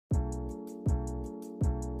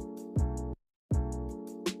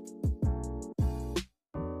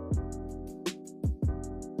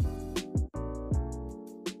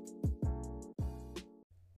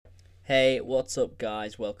Hey, what's up,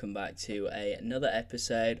 guys? Welcome back to another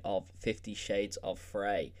episode of 50 Shades of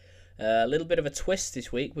Frey. A little bit of a twist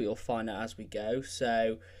this week, but you'll find out as we go.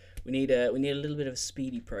 So we need a little bit of a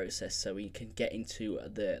speedy process so we can get into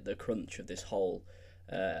the crunch of this whole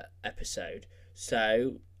episode.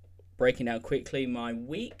 So breaking down quickly my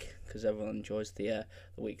week because everyone enjoys the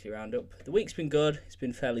weekly roundup. The week's been good. It's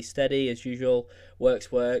been fairly steady as usual.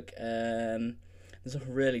 Work's work. There's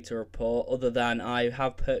nothing really to report other than I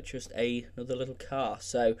have purchased another little car.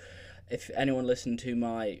 So, if anyone listened to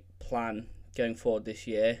my plan going forward this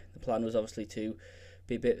year, the plan was obviously to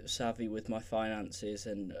be a bit savvy with my finances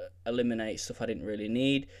and eliminate stuff I didn't really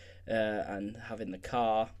need. And having the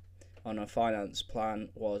car on a finance plan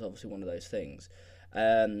was obviously one of those things.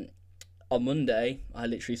 On Monday, I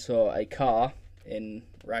literally saw a car in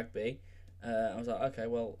Rugby. I was like, okay,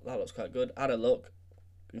 well, that looks quite good. Had a look,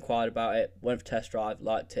 inquired about it, went for test drive,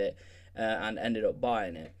 liked it, and ended up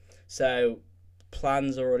buying it. So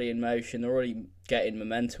plans are already in motion. They're already getting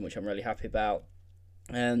momentum, which I'm really happy about.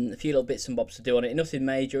 A few little bits and bobs to do on it. Nothing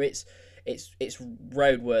major. It's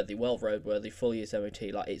roadworthy, well roadworthy, full year's MOT.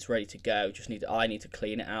 Like it's ready to go. I need to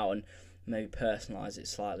clean it out and maybe personalise it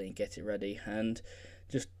slightly and get it ready. And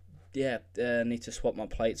just need to swap my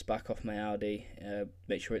plates back off my Audi,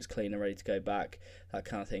 make sure it's clean and ready to go back, that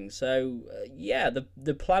kind of thing. So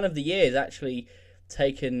the plan of the year is actually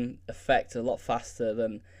taken effect a lot faster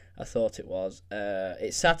than I thought it was.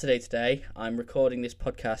 It's Saturday today. I'm recording this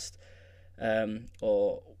podcast,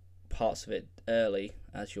 or parts of it early,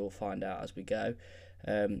 as you'll find out as we go.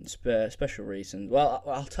 Special reason. Well,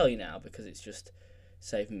 I'll tell you now because it's just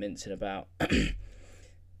saving mincing about.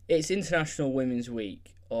 It's International Women's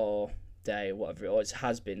Week or Day or whatever it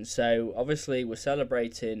has been. So obviously we're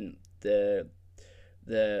celebrating the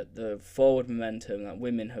forward momentum that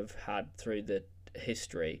women have had through the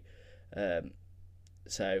history.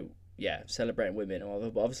 Celebrating women.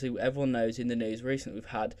 But obviously everyone knows in the news recently we've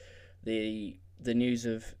had the news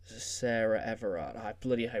of Sarah Everard. I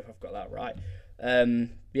bloody hope I've got that right.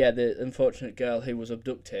 The unfortunate girl who was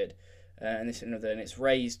abducted, and this and another, and it's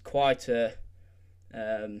raised quite a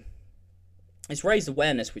it's raised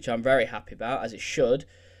awareness, which I'm very happy about, as it should.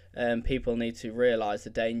 People need to realise the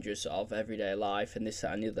dangers of everyday life and this,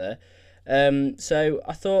 that, and the other. So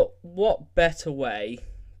I thought, what better way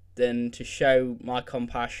than to show my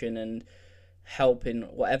compassion and help in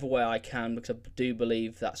whatever way I can, because I do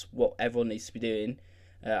believe that's what everyone needs to be doing,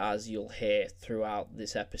 as you'll hear throughout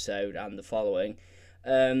this episode and the following.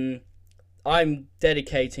 I'm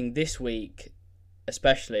dedicating this week,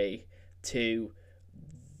 especially to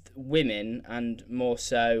women, and more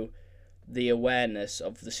so the awareness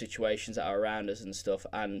of the situations that are around us and stuff,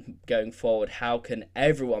 and going forward, how can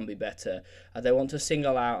everyone be better? I don't want to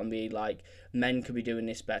single out and be like, men could be doing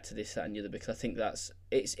this better, this, that, and the other, because I think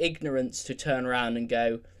it's ignorance to turn around and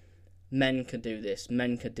go, men could do this,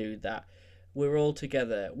 men could do that. We're all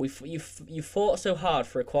together. You fought so hard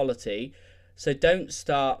for equality, so don't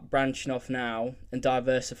start branching off now and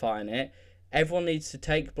diversifying it. Everyone needs to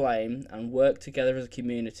take blame and work together as a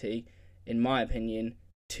community, in my opinion,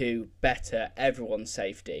 to better everyone's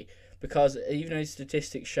safety. Because even though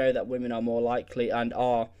statistics show that women are more likely and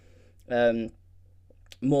are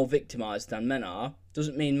more victimised than men are,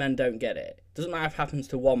 doesn't mean men don't get it. Doesn't matter if it happens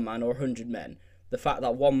to one man or 100 men. The fact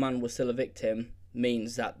that one man was still a victim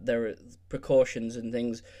means that there are precautions and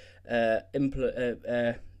things,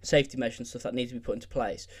 safety measures and stuff that need to be put into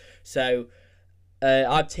place. So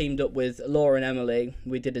I've teamed up with Laura and Emily.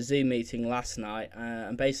 We did a Zoom meeting last night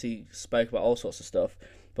and basically spoke about all sorts of stuff.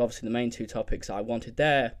 But obviously the main two topics I wanted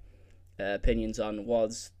their opinions on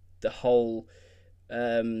was the whole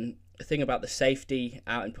thing about the safety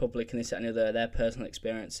out in public and this and the other, their personal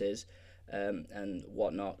experiences and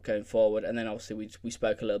whatnot going forward. And then obviously we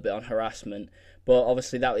spoke a little bit on harassment. But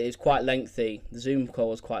obviously that is quite lengthy. The Zoom call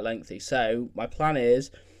was quite lengthy. So my plan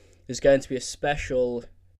is there's going to be a special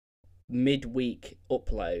midweek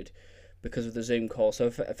upload because of the Zoom call. So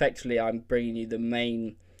effectively I'm bringing you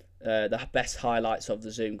the best highlights of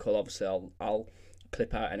the Zoom call. Obviously I'll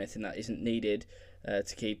clip out anything that isn't needed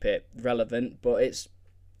to keep it relevant, but it's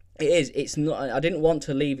not. I didn't want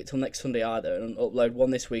to leave it till next Sunday either and upload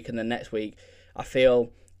one this week and then next week. I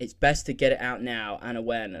feel it's best to get it out now and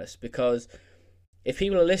awareness, because if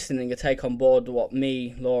people are listening and take on board what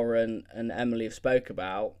me, Laura and Emily have spoke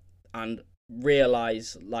about and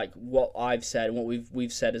realize like what I've said and what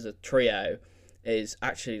we've said as a trio is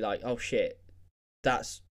actually like, oh shit,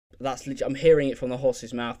 that's legit. I'm hearing it from the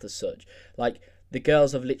horse's mouth as such. Like the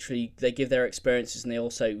girls have literally, they give their experiences, and they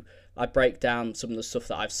also, I break down some of the stuff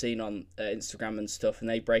that I've seen on Instagram and stuff, and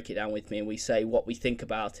they break it down with me, and we say what we think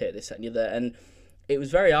about it, this, that, and the other. And it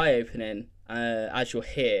was very eye-opening, as you'll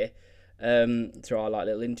hear through our like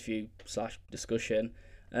little interview / discussion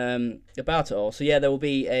about it all. So yeah, there will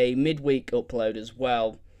be a midweek upload as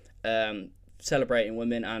well, celebrating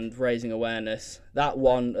women and raising awareness. That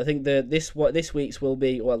one, I think this week's will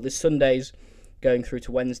be, well, this Sunday's going through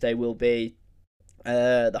to Wednesday will be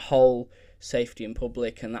the whole safety in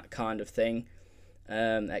public and that kind of thing,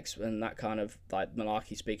 and that kind of like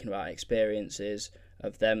Malarkey speaking about experiences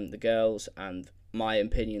of them, the girls, and my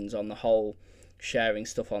opinions on the whole sharing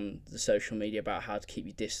stuff on the social media about how to keep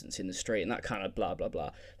your distance in the street and that kind of blah blah blah.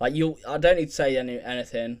 Like I don't need to say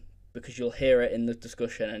anything, because you'll hear it in the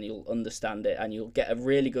discussion and you'll understand it and you'll get a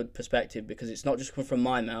really good perspective, because it's not just coming from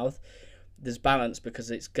my mouth. There's balance, because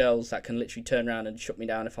it's girls that can literally turn around and shut me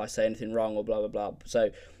down if I say anything wrong or blah blah blah. So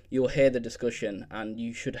you'll hear the discussion and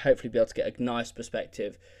you should hopefully be able to get a nice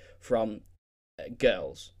perspective from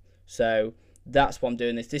girls. So that's why I'm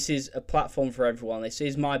doing this. This is a platform for everyone. This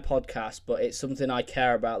is my podcast, but it's something I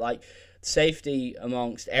care about. Like, safety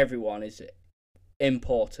amongst everyone is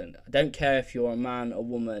important. I don't care if you're a man, a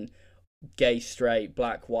woman, gay, straight,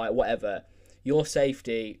 black, white, whatever. Your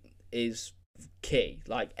safety is key.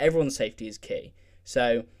 Like, everyone's safety is key.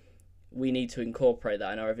 So we need to incorporate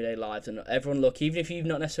that in our everyday lives, and everyone look, even if you've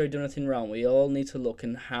not necessarily done anything wrong, we all need to look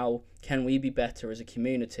and how can we be better as a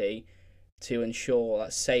community to ensure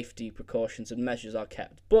that safety precautions and measures are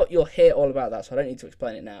kept. But you'll hear all about that, so I don't need to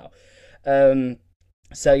explain it now.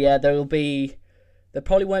 So yeah, there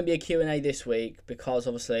probably won't be a Q&A this week, because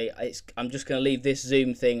obviously I'm just going to leave this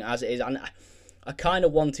Zoom thing as it is. And I kind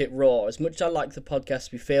of want it raw. As much as I like the podcast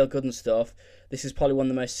to be feel good and stuff, this is probably one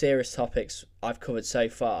of the most serious topics I've covered so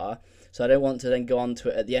far. So I don't want to then go on to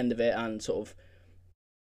it at the end of it and sort of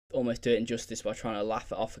almost do it injustice by trying to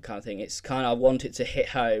laugh it off, the kind of thing. It's kind of, I want it to hit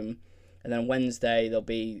home. And then Wednesday it'll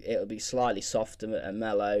be slightly softer and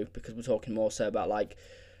mellow, because we're talking more so about like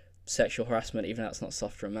sexual harassment, even though that's not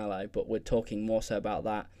softer and mellow, but we're talking more so about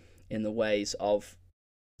that in the ways of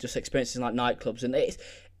just experiences like nightclubs. And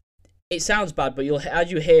it sounds bad, but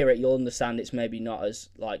as you hear it, you'll understand it's maybe not as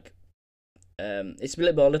like it's a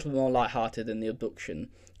little bit more lighthearted than the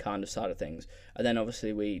abduction kind of side of things. And then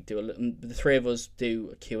obviously we do the three of us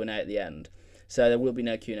do a Q&A at the end. So there will be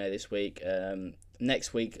no Q&A this week.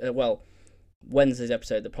 Next week, Wednesday's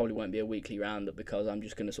episode, there probably won't be a weekly roundup, because I'm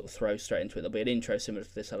just going to sort of throw straight into it. There'll be an intro similar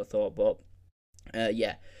to this, I'd have thought, but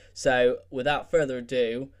yeah. So without further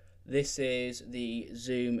ado, this is the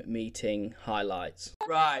Zoom meeting highlights.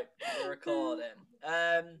 Right, we're recording.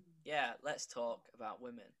 Yeah, let's talk about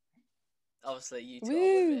women. Obviously, you two are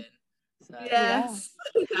women. So Yes.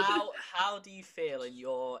 How do you feel in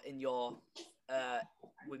your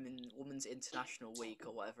Women's International Week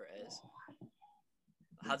or whatever it is?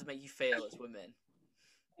 How does it make you feel as women?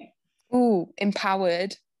 Ooh,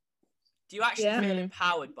 empowered. Do you actually feel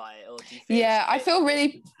empowered by it, or do you feel? I feel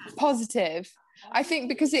really positive. I think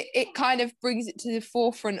because it kind of brings it to the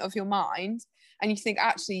forefront of your mind, and you think,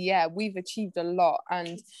 actually, yeah, we've achieved a lot.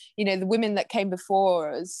 And, you know, the women that came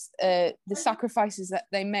before us, the sacrifices that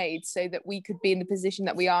they made so that we could be in the position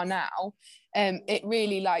that we are now, it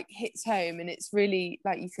really like hits home, and it's really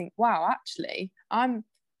like you think, wow, actually, I'm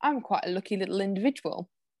quite a lucky little individual.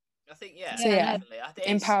 I think, yeah, so, yeah, definitely. I think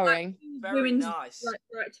empowering. it's very Women's nice.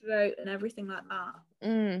 right to vote and everything like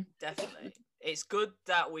that. Definitely. It's good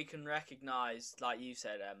that we can recognise, like you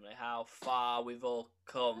said, Emily, how far we've all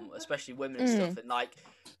come, especially women and stuff, and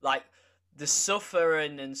like the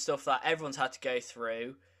suffering and stuff that everyone's had to go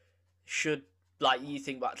through. Should, like, you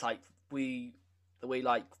think back, like we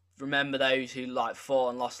like remember those who like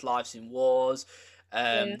fought and lost lives in wars,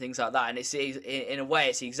 things like that, and it's in a way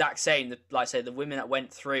it's the exact same. Like I say, the women that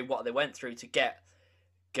went through what they went through to get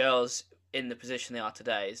girls in the position they are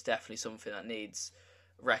today is definitely something that needs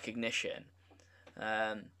recognition.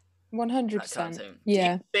 100%.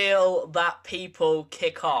 Yeah. Do you feel that people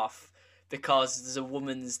kick off because there's a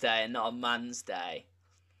woman's day and not a man's day?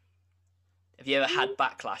 Have you ever had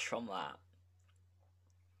backlash from that?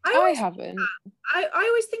 I haven't. I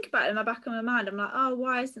always think about it in the back of my mind. I'm like, oh,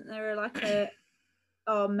 why isn't there like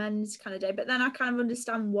a men's kind of day? But then I kind of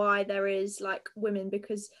understand why there is like women,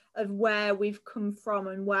 because of where we've come from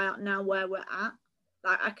and where we're at.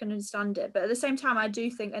 Like, I can understand it, but at the same time, I do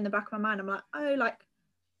think in the back of my mind, I'm like, oh, like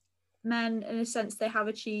men, in a sense, they have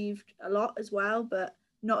achieved a lot as well, but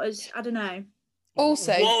not as, I don't know.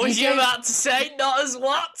 Also, what was you about to say? Not as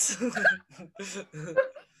what?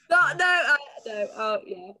 No. Oh,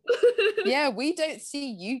 yeah. Yeah, we don't see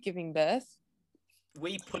you giving birth.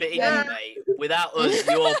 We put it in you, mate. Without us,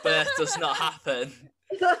 your birth does not happen.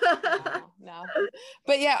 No.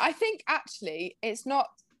 But yeah, I think actually it's not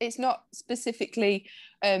specifically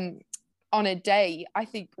on a day. I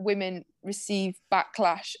think women receive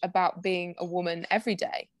backlash about being a woman every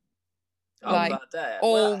day, like that day.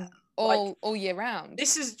 all year round.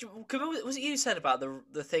 This is, was it you said about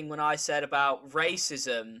the thing when I said about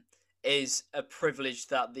racism is a privilege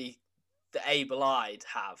that the able-eyed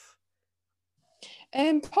have?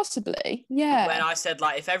 Possibly, yeah. When I said,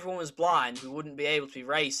 like, if everyone was blind, we wouldn't be able to be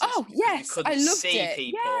racist. Oh, yes, you couldn't I loved see it.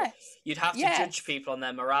 people. Yes. You'd have to Yes. judge people on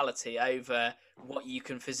their morality over what you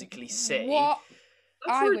can physically see. What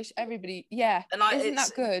I wish everybody, yeah. And isn't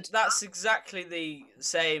that good? That's exactly the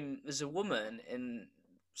same as a woman in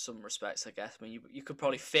some respects, I guess. I mean, you could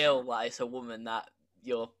probably feel like it's a woman that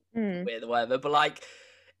you're with or whatever, but like,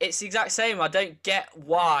 it's the exact same. I don't get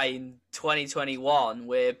why in 2021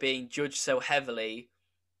 we're being judged so heavily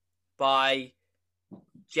by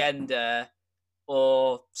gender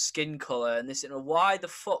or skin color and this. Why the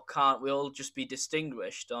fuck can't we all just be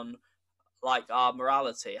distinguished on like our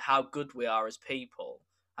morality, how good we are as people?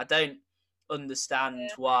 I don't understand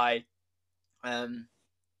why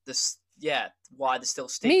why there's still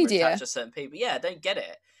stigma Media attached to certain people. Yeah, I don't get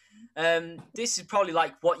it. This is probably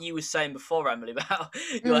like what you were saying before, Emily, about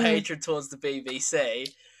your hatred towards the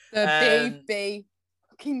BBC. The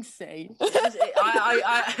BBC.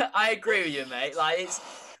 I agree with you, mate. Like,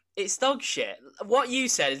 it's dog shit. What you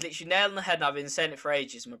said is literally nail on the head, and I've been saying it for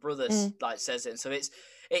ages. My brother like says it, so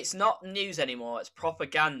it's not news anymore. It's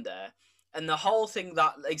propaganda, and the whole thing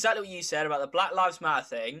that exactly what you said about the Black Lives Matter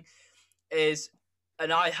thing is,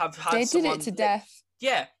 and I have had they did it to death.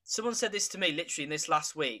 Yeah, someone said this to me literally in this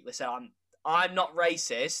last week. They said I'm not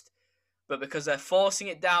racist, but because they're forcing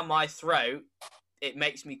it down my throat, it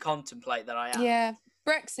makes me contemplate that I am. Yeah.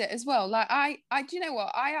 Brexit as well. Like I do you know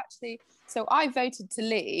what? I voted to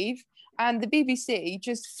leave, and the BBC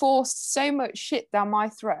just forced so much shit down my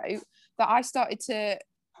throat that I started to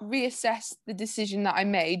reassess the decision that I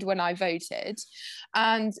made when I voted,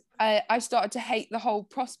 and I started to hate the whole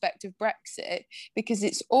prospect of Brexit because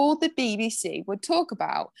it's all the BBC would talk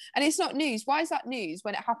about, and it's not news. Why is that news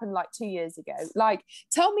when it happened like 2 years ago? Like,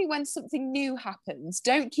 tell me when something new happens.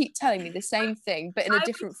 Don't keep telling me the same thing but in a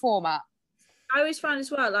different format. I always found as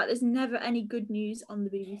well, like, there's never any good news on the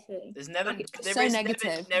BBC. There's never, like, there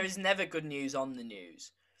is never good news on the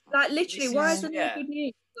news. Like, literally, why is there no good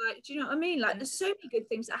news? Like, do you know what I mean? Like, there's so many good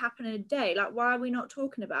things that happen in a day. Like, why are we not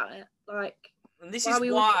talking about it? Like, and this is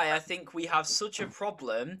why I think we have such a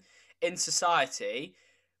problem in society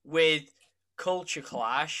with culture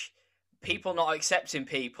clash, people not accepting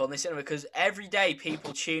people, and this, because every day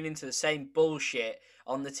people tune into the same bullshit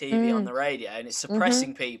on the TV, on the radio, and it's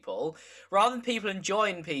suppressing people. Rather than people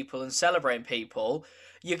enjoying people and celebrating people,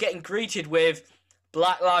 you're getting greeted with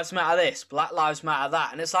Black Lives Matter this, Black Lives Matter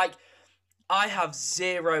that. And it's like, I have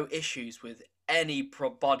zero issues with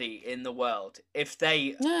anybody in the world. If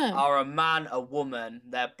they are a man, a woman,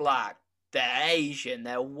 they're black, they're Asian,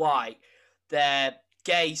 they're white, they're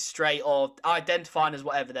gay, straight, or identifying as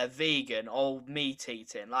whatever, they're vegan or meat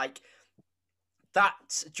eating. Like,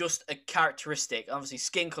 that's just a characteristic. Obviously,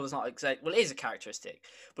 skin colour's not exact. Well, it is a characteristic.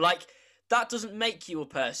 But, like, that doesn't make you a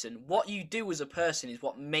person. What you do as a person is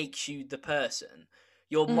what makes you the person.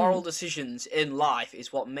 Your moral decisions in life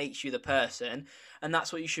is what makes you the person, and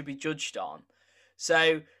that's what you should be judged on.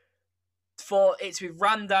 So, for it to be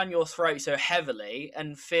rammed down your throat so heavily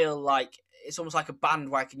and feel like it's almost like a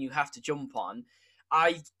bandwagon you have to jump on,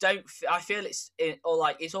 I feel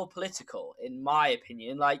it's all political, in my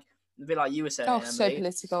opinion. Like, a bit like you were saying, Emily. So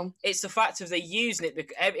political. It's the fact of they using it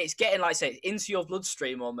because it's getting, like, say, into your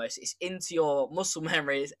bloodstream almost. It's into your muscle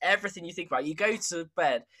memory. It's everything you think about. You go to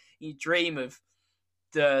bed, you dream of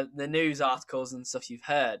the news articles and stuff you've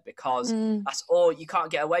heard because that's all. You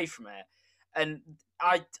can't get away from it. And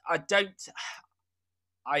I'd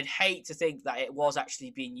hate to think that it was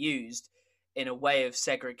actually being used in a way of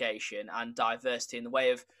segregation and diversity, in the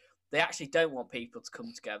way of they actually don't want people to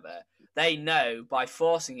come together. They know by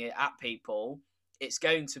forcing it at people, it's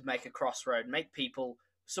going to make a crossroad,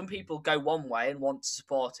 some people go one way and want to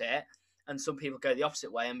support it, and some people go the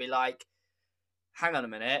opposite way and be like, hang on a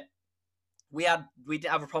minute, we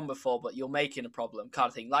didn't have a problem before, but you're making a problem, kind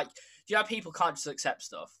of thing. Like, do you know, people can't just accept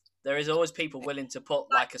stuff. There is always people willing to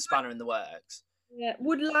put like a spanner in the works. Yeah,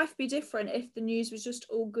 would life be different if the news was just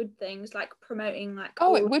all good things, like promoting, like?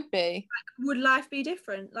 It would be. Like, would life be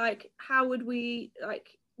different? Like, how would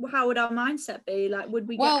our mindset be? Like, would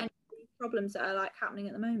we get any problems that are like happening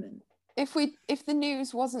at the moment? If the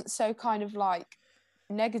news wasn't so kind of like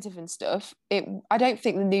negative and stuff, I don't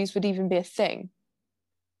think the news would even be a thing.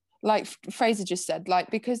 Like Fraser just said,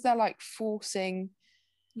 like, because they're like forcing,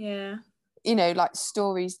 you know, like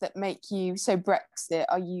stories that make you, so Brexit,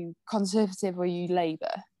 are you Conservative or are you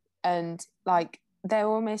Labour? and like they're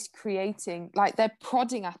almost creating, like they're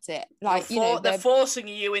prodding at it, like they're forcing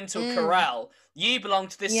you into a corral. You belong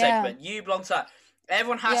to this segment, you belong to that.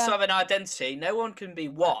 Everyone has to have an identity. No one can be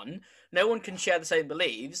one. No one can share the same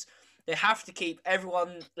beliefs. They have to keep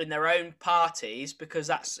everyone in their own parties because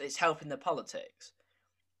it's helping their politics.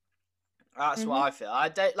 That's what I feel. I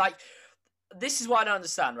don't like. This is what I don't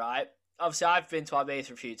understand, right? Obviously, I've been to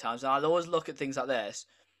Ibiza a few times, and I'll always look at things like this.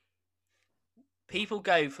 People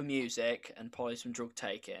go for music and probably some drug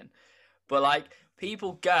taking, but like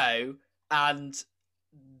people go and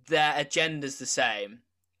their agenda's the same,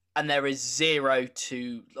 and there is zero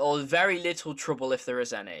to or very little trouble if there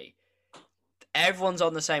is any. Everyone's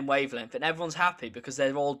on the same wavelength and everyone's happy because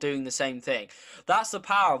they're all doing the same thing. That's the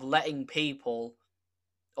power of letting people,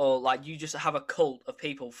 or like you just have a cult of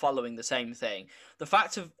people following the same thing. The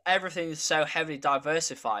fact of everything is so heavily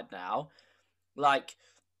diversified now, like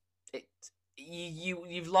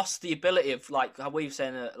you've lost the ability of, like how we've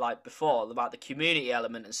said like before about the community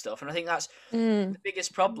element and stuff, and I think that's the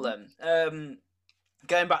biggest problem.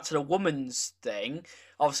 Going back to the woman's thing,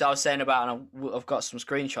 obviously I was saying about, and I've got some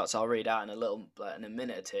screenshots I'll read out in a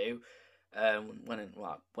minute or two, when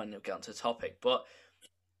we get onto the topic. But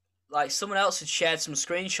like someone else had shared some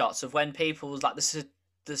screenshots of when people was like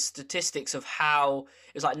the statistics of how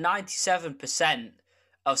it was like 97%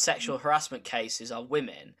 of sexual harassment cases are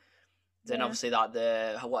women. Then obviously like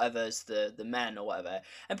the men or whatever,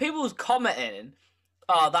 and people was commenting,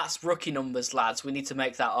 "Oh, that's rookie numbers, lads. We need to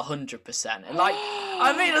make that 100%." And like,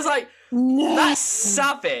 I mean, it's like that's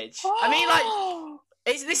savage. I mean,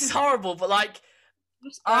 like, this is horrible, but like,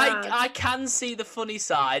 I can see the funny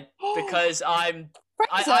side because no,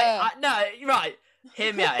 right.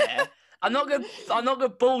 Hear me out here. I'm not gonna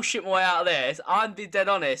bullshit my way out of this. I'm be dead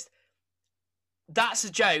honest. That's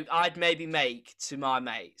a joke I'd maybe make to my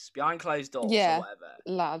mates behind closed doors or whatever.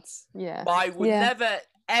 Lads, But I would never,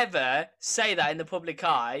 ever say that in the public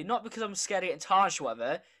eye, not because I'm scared of getting tarnished or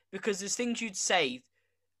whatever, because there's things you'd say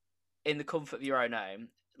in the comfort of your own home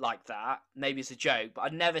like that. Maybe it's a joke, but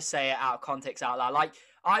I'd never say it out of context out loud. Like,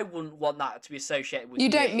 I wouldn't want that to be associated with you.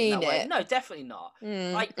 Don't mean it. No, definitely not.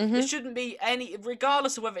 Like, there shouldn't be any,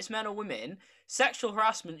 regardless of whether it's men or women, sexual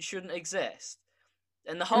harassment shouldn't exist.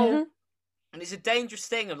 And the whole... And it's a dangerous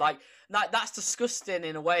thing of like that's disgusting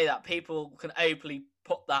in a way that people can openly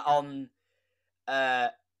put that on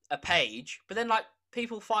a page, but then like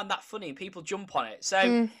people find that funny and people jump on it.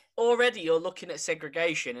 So already you're looking at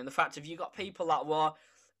segregation and the fact of you got people that were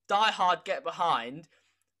die hard, get behind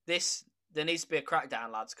this. There needs to be a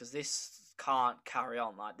crackdown, lads, because this can't carry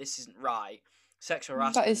on. Like this isn't right. Sexual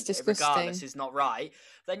harassment, that is disgusting. Regardless, is not right.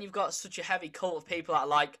 Then you've got such a heavy cult of people that are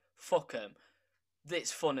like fuck them.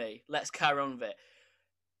 It's funny. Let's carry on with it,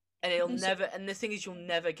 and it'll never. And the thing is, you'll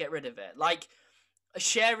never get rid of it. Like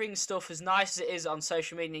sharing stuff, as nice as it is on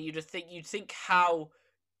social media, you'd think how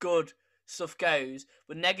good stuff goes,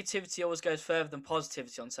 but negativity always goes further than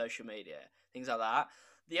positivity on social media. Things like that.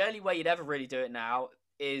 The only way you'd ever really do it now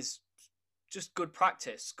is just good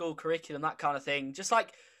practice, school curriculum, that kind of thing. Just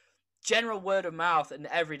like general word of mouth and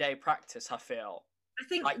everyday practice. I feel. I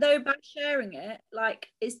think though by sharing it, like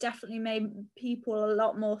it's definitely made people a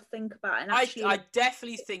lot more think about it. And actually, I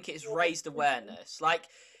definitely think it's raised awareness. Like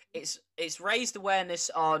it's raised awareness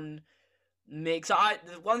on me. Because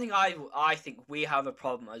the one thing I think we have a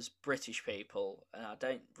problem as British people, and I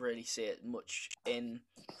don't really see it much in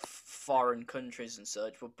foreign countries and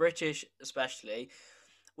such, but British especially,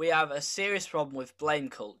 we have a serious problem with blame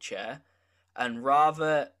culture, and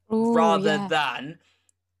rather than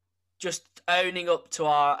just owning up to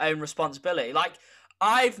our own responsibility. Like,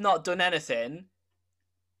 I've not done anything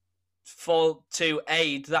to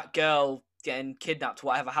aid that girl getting kidnapped or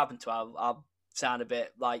whatever happened to her. I'll sound a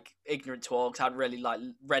bit like ignorant to all because I hadn't really like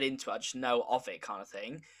read into it. I just know of it kind of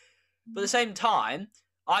thing. But at the same time,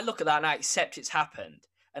 I look at that and I accept it's happened.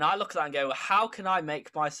 And I look at that and go, how can I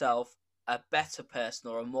make myself a better person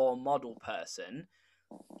or a more model person,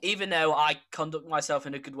 even though I conduct myself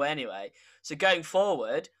in a good way anyway? So going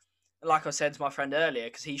forward, like I said to my friend earlier,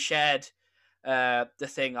 because he shared the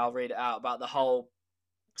thing, I'll read it out, about the whole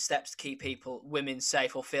steps to keep women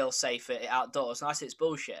safe or feel safer outdoors. And I said, it's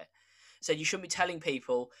bullshit. I said, you shouldn't be telling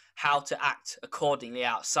people how to act accordingly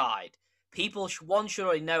outside. People, one, should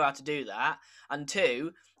already know how to do that. And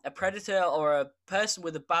two, a predator or a person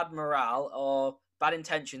with a bad morale or bad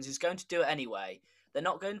intentions is going to do it anyway. They're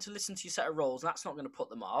not going to listen to your set of rules, and that's not going to put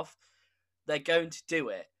them off. They're going to do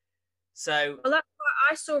it. So, well, that's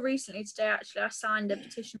what I saw recently today. Actually, I signed a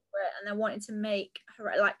petition for it, and they wanted to make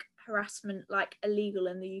harassment like illegal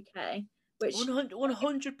in the UK. Which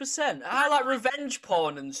 100%. I like revenge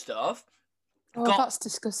porn and stuff. Oh, got that's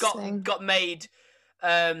disgusting. got made.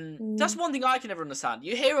 That's one thing I can never understand.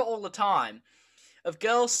 You hear it all the time of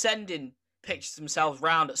girls sending pictures of themselves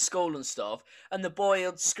round at school and stuff, and the boy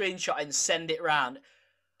will screenshot it and send it round.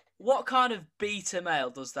 What kind of beta male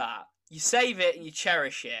does that? You save it and you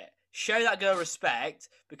cherish it. Show that girl respect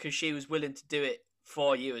because she was willing to do it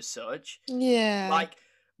for you as such. Yeah. Like,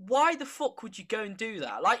 why the fuck would you go and do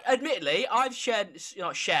that? Like, admittedly, I've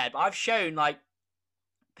I've shown, like,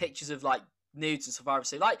 pictures of, like, nudes and stuff I've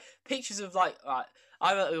received. Like, pictures of, like, I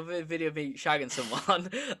have a video of me shagging someone.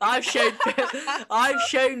 I've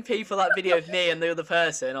shown people that video of me and the other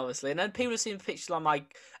person, obviously, and then people have seen pictures of, like, my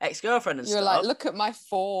ex-girlfriend and You're stuff. like, look at my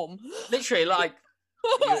form. Literally, like,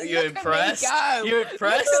 you're impressed. Go. You're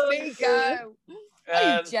impressed. Look at me go.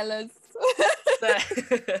 Are you jealous?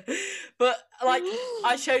 But, like,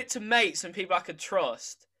 I show it to mates and people I could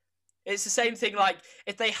trust. It's the same thing, like,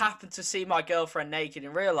 if they happen to see my girlfriend naked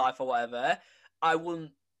in real life or whatever, I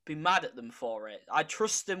wouldn't be mad at them for it. I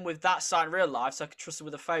trust them with that side in real life, so I could trust them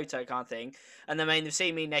with a photo kind of thing. And then when they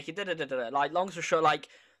see me naked, like, long story short, like,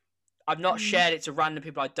 I've not shared it to random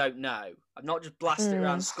people I don't know. I've not just blasted it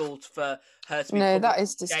around school for her to be that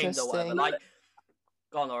is shamed or whatever. disgusting. Like,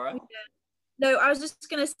 go on, Laura. No, I was just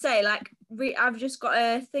gonna say, like, I've just got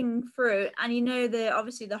a thing through, and you know,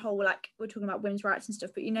 obviously the whole, like, we're talking about women's rights and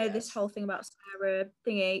stuff, but you know, Yes. this whole thing about Sarah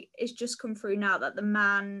thingy, it's just come through now that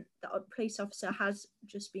the police officer has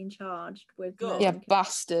just been charged with. Good. Yeah,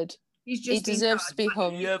 bastard. He He deserves to be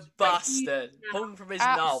hung. You bastard. Hung from his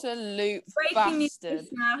knob. Absolute Breaking news bastard.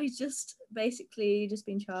 now, he's just basically just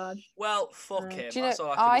been charged. Well, fuck him. Do you That's know,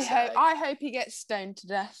 all I can say. I hope he gets stoned to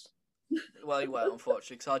death. Well, he won't,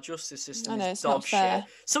 unfortunately, because our justice system I know, is it's not dog fair. shit.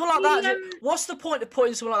 Someone like that, what's the point of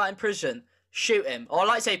putting someone like that in prison? Shoot him. Or,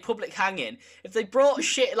 like, say, public hanging. If they brought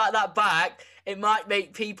shit like that back, it might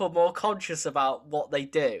make people more conscious about what they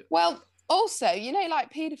do. Well, also, you know,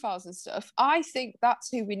 like paedophiles and stuff, I think that's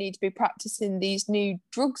who we need to be practicing these new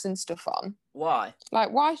drugs and stuff on. Why?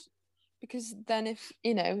 Like, why? Because then if,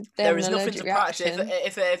 you know, There is nothing to practice.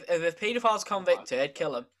 If a paedophile's convicted,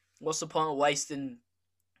 kill him. What's the point of wasting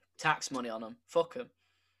tax money on them? Fuck them.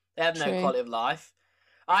 They have no True. quality of life.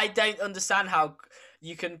 I don't understand how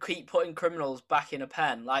you can keep putting criminals back in a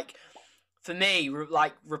pen. Like, for me,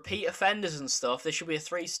 like, repeat offenders and stuff, there should be a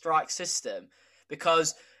 3-strike system.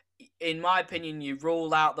 Because, in my opinion, you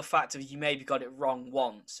rule out the fact of you maybe got it wrong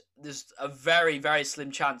once. There's a very, very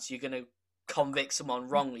slim chance you're going to convict someone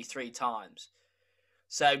wrongly 3 times.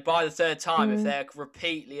 So, by the 3rd time, if they're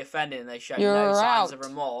repeatedly offending and they show no signs of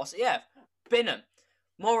remorse, bin them.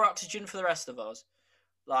 More oxygen for the rest of us.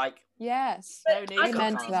 Like, yes, no need for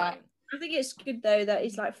amen to that. I think it's good though that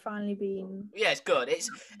he's like finally been. Yeah, it's good.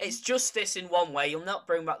 It's justice in one way. You'll not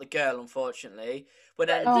bring back the girl, unfortunately. But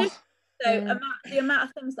then, The amount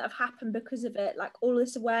of things that have happened because of it, like all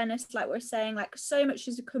this awareness, like we're saying, like so much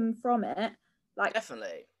has come from it. Like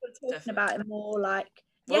definitely, we're talking about it more. Like,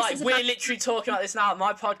 well, like we're literally talking about this now.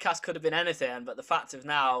 My podcast could have been anything, but the fact of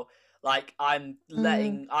now. Like, I'm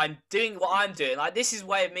doing what I'm doing. Like, this is a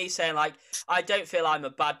way of me saying, like, I don't feel I'm a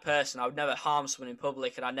bad person. I would never harm someone in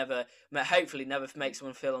public, and hopefully never make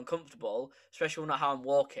someone feel uncomfortable, especially not how I'm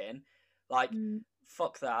walking. Like,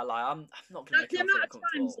 fuck that. Like, I'm not going to make anyone feel uncomfortable.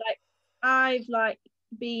 Times, like, I've, like,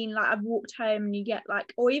 been, like, I've walked home and you get,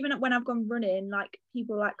 like, or even when I've gone running, like,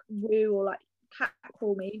 people, like, woo or, like,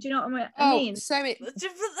 catcall me. Do you know what I mean? So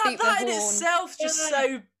that in itself just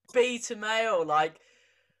so beta male, like,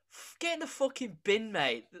 get in the fucking bin,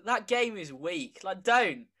 mate. That game is weak. Like,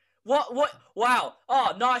 don't. What? Wow.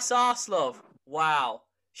 Oh, nice arse, love. Wow.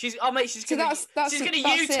 She's gonna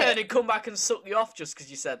U-turn and come back and suck you off just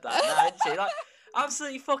because you said that. No, isn't she? Like,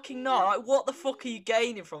 absolutely fucking not. Like, what the fuck are you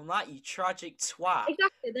gaining from that, you tragic twat?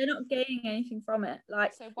 Exactly. They're not gaining anything from it.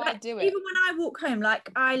 Like, so why do it? Even when I walk home, like,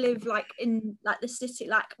 I live like in like the city.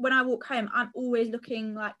 Like, when I walk home, I'm always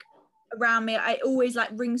looking like around me. I always like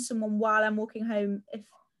ring someone while I'm walking home. If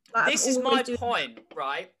like, this is my point,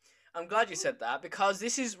 right? I'm glad you said that because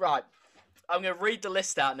this is right. I'm going to read the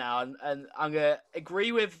list out now and I'm going to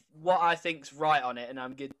agree with what I think's right on it and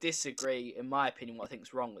I'm going to disagree, in my opinion, what I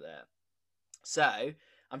think's wrong with it. So,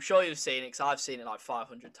 I'm sure you've seen it because I've seen it like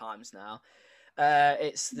 500 times now.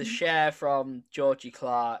 It's the share from Georgie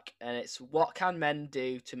Clark and it's what can men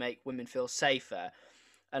do to make women feel safer.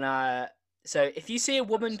 And so, if you see a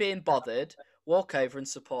woman being bothered, walk over and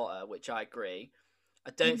support her, which I agree. I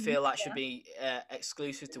don't feel that should be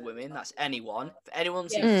exclusive to women. That's anyone. If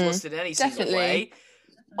anyone's flustered in any single way,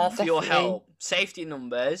 offer your help. Safety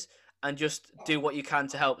numbers, and just do what you can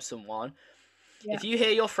to help someone. Yeah. If you hear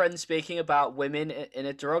your friends speaking about women in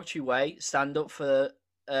a derogatory way, stand up for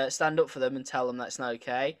them and tell them that's not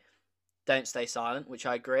okay. don't stay silent, which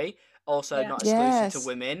I agree. Also, Yeah. not exclusive Yes. to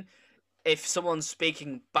women. If someone's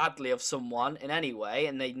speaking badly of someone in any way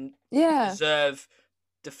and they Yeah, deserve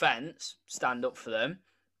defense, stand up for them.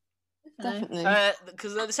 Definitely. definitely.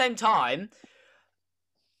 Because at the same time,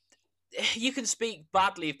 you can speak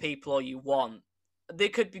badly of people all you want. There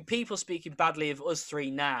could be people speaking badly of us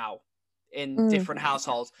three now in different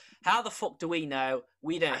households. How the fuck do we know?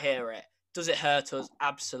 We don't hear it. Does it hurt us?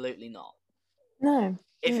 Absolutely not. No.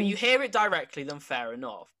 If you hear it directly, then fair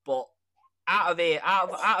enough. But out of ear, out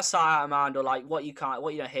of sight, out of mind, or like what you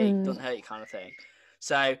don't hear doesn't hurt you kind of thing.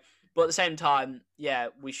 So, but at the same time, yeah,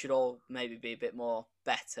 we should all maybe be a bit more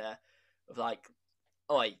better of like,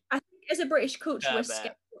 oi. I think as a British culture, we're Herbert.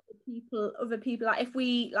 scared of other people. Like if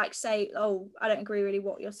we like say, "Oh, I don't agree really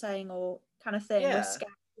what you're saying," or kind of thing, Yeah. we're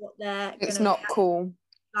scared of what they're. It's gonna not say. cool.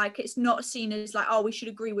 Like it's not seen as like, oh, we should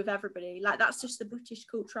agree with everybody. Like that's just the British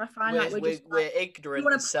culture. I find We're, like we're just we're like, ignorant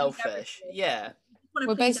wanna and please selfish. everybody. Yeah. wanna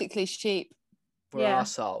We're please basically sheep. We're Yeah.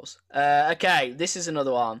 ourselves. Okay, this is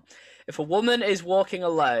another one. If a woman is walking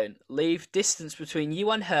alone, leave distance between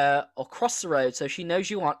you and her or cross the road so she knows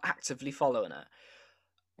you aren't actively following her.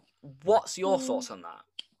 What's your thoughts on that?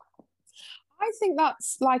 I think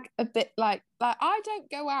that's like a bit like I don't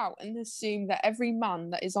go out and assume that every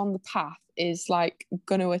man that is on the path is like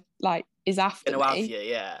gonna like is after Gonna have me. you,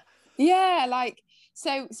 yeah. Yeah, like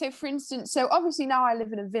so for instance, so obviously now I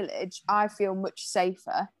live in a village, I feel much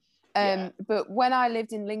safer. Yeah. But when I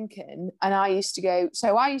lived in Lincoln and I used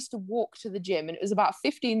to walk to the gym, and it was about a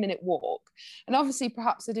 15-minute walk. And obviously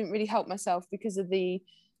perhaps I didn't really help myself because of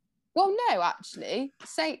well, no, actually,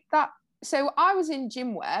 say that. So I was in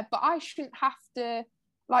gym wear, but I shouldn't have to,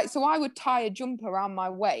 so I would tie a jumper around my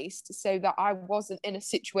waist so that I wasn't in a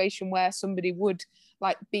situation where somebody would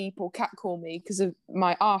like beep or catcall me because of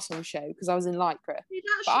my arse on show because I was in Lycra.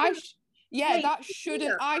 But I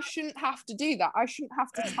shouldn't have to do that. I shouldn't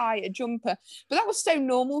have to tie a jumper. But that was so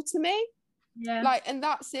normal to me. Yeah. And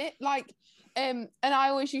that's it. And I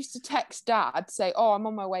always used to text Dad, say, "Oh, I'm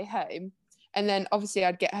on my way home." And then obviously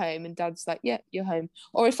I'd get home and Dad's like, "Yeah, you're home."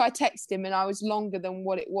 Or if I text him and I was longer than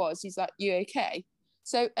what it was, he's like, "You okay?"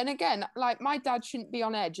 So, and again, my dad shouldn't be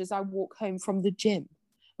on edge as I walk home from the gym.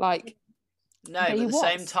 No, but at the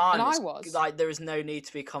same time, and I was. There is no need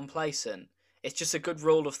to be complacent. It's just a good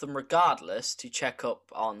rule of thumb, regardless, to check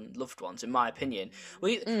up on loved ones. In my opinion,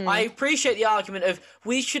 I appreciate the argument of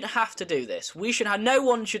we shouldn't have to do this. We should have no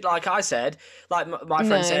one should, like I said, like my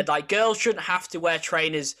friend said, like girls shouldn't have to wear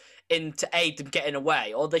trainers in to aid them getting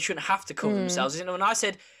away, or they shouldn't have to cover themselves. You know, and I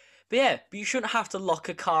said, but you shouldn't have to lock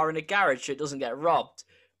a car in a garage so it doesn't get robbed,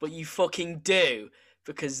 but you fucking do.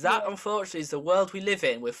 Because that, unfortunately, is the world we live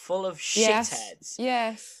in. We're full of shitheads.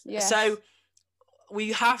 Yes. So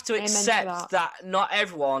we have to accept that not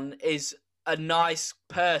everyone is a nice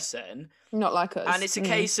person. Not like us. And it's a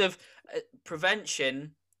case of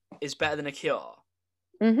prevention is better than a cure.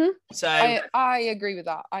 Mm-hmm. So I agree with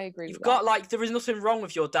that. You've got, there is nothing wrong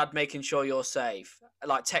with your dad making sure you're safe.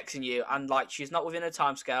 Like, texting you and, she's not within a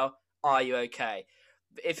timescale. Are you okay?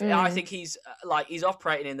 I think he's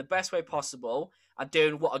operating in the best way possible and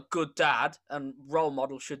doing what a good dad and role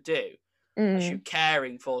model should do. Should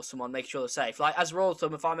caring for someone, make sure they're safe. Like, as a rule of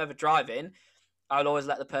thumb, if I'm ever driving, I'll always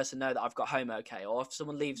let the person know that I've got home okay. Or if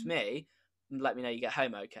someone leaves me, let me know you get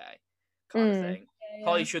home okay, kind of thing. Yeah.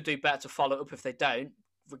 Probably should do better to follow up if they don't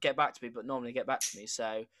get back to me, but normally get back to me.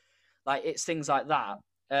 So, it's things like that.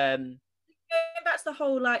 Going back to the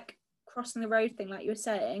whole crossing the road thing, like you were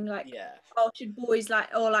saying, should boys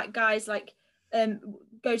or guys go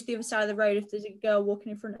to the other side of the road if there's a girl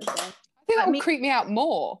walking in front of them? I think that would creep me out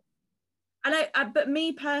more. I know, but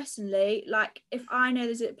me personally, if I know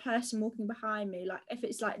there's a person walking behind me, if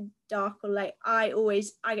it's dark or late, I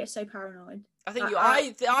get so paranoid. I think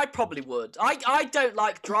I probably would. I don't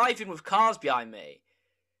like driving with cars behind me.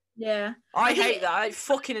 Yeah. I hate that. It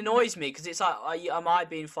fucking annoys me because it's like, am I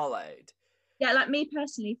being followed? Yeah, me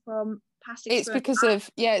personally, from past experience. It's because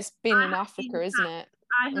it's been in Africa, isn't it?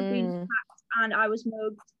 I have been attacked and I was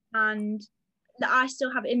mugged, and I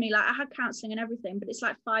still have it in me. I had counselling and everything, but it's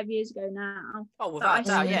 5 years ago now. Oh, without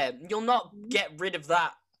doubt, yeah. You'll not get rid of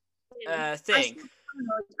that thing.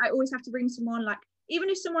 I always have to ring someone, even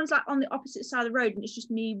if someone's on the opposite side of the road and it's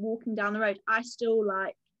just me walking down the road, I still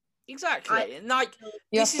Exactly. And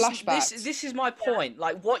this is my point.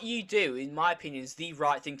 What you do, in my opinion, is the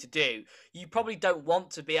right thing to do. You probably don't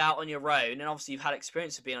want to be out on your own, and obviously you've had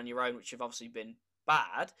experience of being on your own, which have obviously been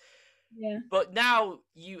bad. Yeah. But now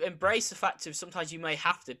you embrace the fact of sometimes you may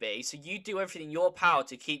have to be, so you do everything in your power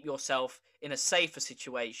to keep yourself in a safer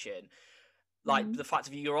situation. The fact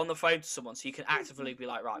of you're on the phone to someone, so you can actively be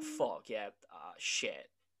like, right, fuck, yeah, shit,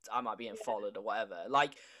 I might be getting followed or whatever.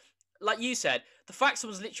 Like you said, the fact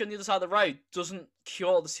someone's literally on the other side of the road doesn't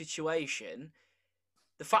cure the situation.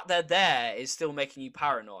 The fact they're there is still making you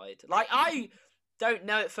paranoid. Like, I don't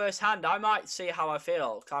know it firsthand. I might see how I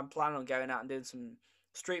feel. I'm planning on going out and doing some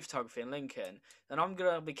street photography in Lincoln, and I'm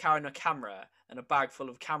going to be carrying a camera and a bag full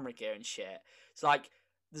of camera gear and shit. It's like,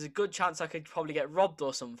 there's a good chance I could probably get robbed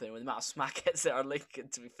or something with the amount of smackheads that are in Lincoln,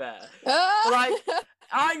 to be fair. But, like,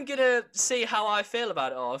 I'm going to see how I feel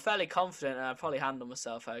about it all. I'm fairly confident, and I'll probably handle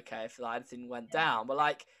myself okay if like, anything went down. But,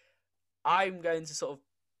 like, I'm going to sort of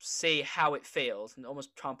see how it feels and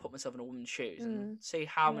almost try and put myself in a woman's shoes and see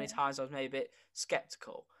how many times I was maybe a bit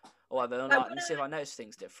sceptical or whatever, and see if I notice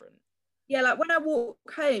things different. Yeah, like when I walk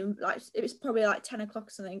home, like it was probably like 10 o'clock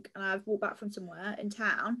or something, and I've walked back from somewhere in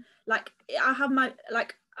town. Like I have my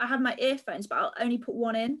earphones, but I'll only put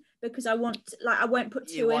one in because I won't put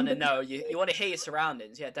two in. You want to know, you want to hear your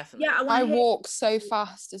surroundings, yeah, definitely. Yeah, I walk so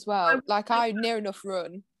fast as well. I near enough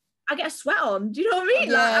run. I get a sweat on. Do you know what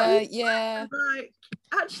I mean? Yeah. Like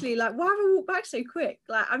actually, like why have I walked back so quick?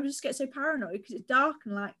 Like I'm just get so paranoid because it's dark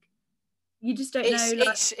and like you just don't know.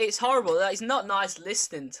 Like... It's horrible. Like, it's not nice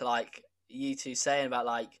listening to like you two saying about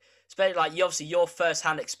like, especially like you obviously your first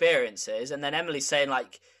hand experiences, and then Emily saying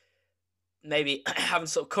like maybe having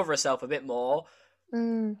to sort of cover herself a bit more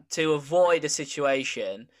to avoid a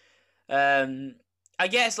situation. I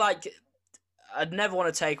guess like I'd never want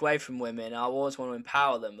to take away from women. I always want to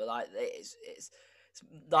empower them, but like it's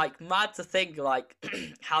like mad to think like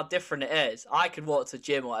how different it is. I could walk to the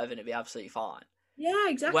gym or whatever and it'd be absolutely fine. Yeah,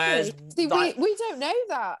 exactly. Whereas see, like, we don't know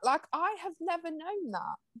that. Like I have never known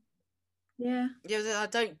that. Yeah, I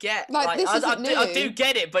don't get like this isn't new. I do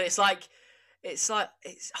get it, but it's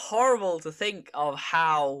horrible to think of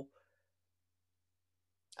how.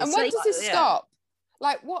 And when does it stop?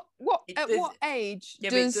 Like what at what age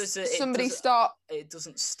does somebody start? It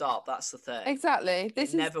doesn't stop. That's the thing. Exactly.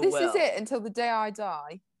 This is it until the day I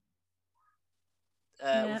die.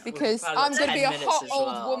 Because I'm going to be a hot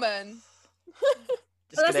old woman.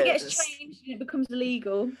 Unless it gets changed and it becomes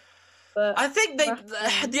illegal. But I think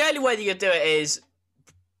the only way that you do it is,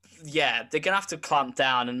 they're going to have to clamp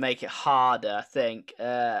down and make it harder, I think.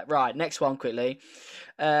 Right, next one quickly.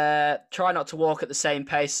 Try not to walk at the same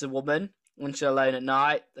pace as a woman when she's alone at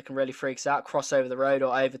night. That can really freak us out. Cross over the road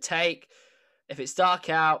or overtake. If it's dark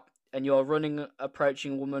out and you're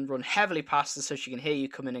approaching a woman, run heavily past her so she can hear you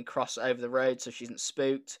coming and cross over the road so she isn't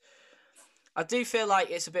spooked. I do feel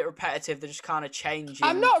like it's a bit repetitive. They're just kind of changing.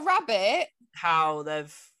 I'm not a rabbit. How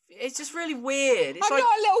they've... It's just really weird. It's I'm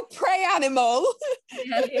not a little prey animal.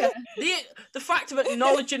 Yeah. The fact of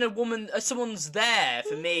acknowledging someone's there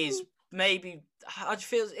for me is maybe...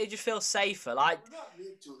 it just feels safer. Like...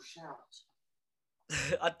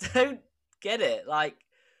 I don't get it. Like,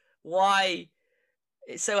 why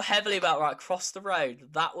it's so heavily about, right, cross the road.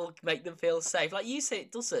 That will make them feel safe. Like you say,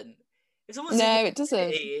 it doesn't. If someone's it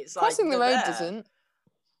doesn't. It's crossing like, the road there. doesn't.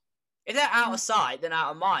 If they're out of sight, then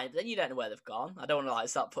out of mind. Then you don't know where they've gone. I don't want to like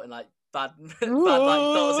start putting like bad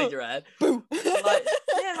thoughts in your head.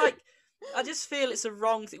 I just feel it's a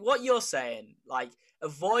wrong thing. What you're saying, like,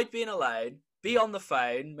 avoid being alone. Be on the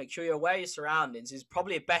phone. Make sure you're aware of your surroundings. Is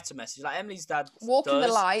probably a better message. Like Emily's dad walk in the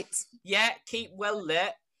light. Yeah, keep well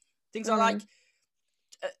lit. Things like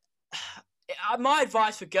my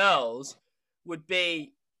advice for girls would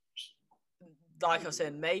be, like I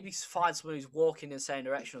said, maybe find someone who's walking in the same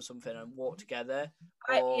direction or something and walk together.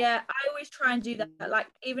 I always try and do that. Like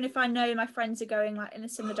even if I know my friends are going like in a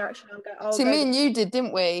similar direction, I'll go. So me and you did,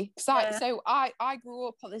 didn't we? So I grew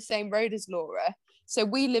up on the same road as Laura. So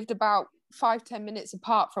we lived about 5-10 minutes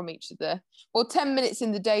apart from each other. Well, 10 minutes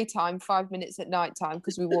in the daytime, 5 minutes at night time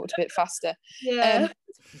because we walked a bit faster. Yeah.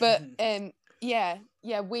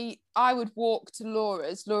 I would walk to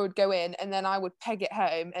Laura's. Laura would go in, and then I would peg it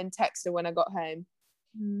home and text her when I got home.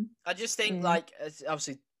 I just think like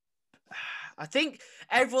obviously. I think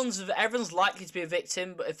everyone's likely to be a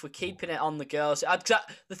victim, but if we're keeping it on the girls,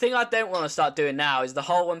 the thing I don't want to start doing now is the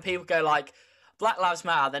whole when people go like Black Lives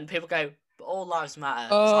Matter, then people go all lives matter.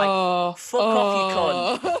 It's like fuck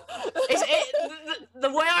off, you cunt. The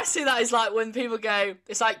way I see that is like when people go,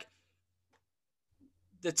 it's like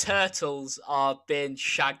the turtles are being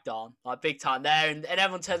shagged on like big time there, and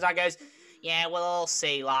everyone turns around and goes, yeah, we'll all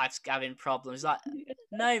see life's having problems. Like,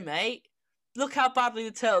 no, mate. Look how badly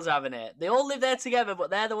the turtles are having it. They all live there together, but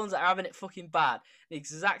they're the ones that are having it fucking bad. The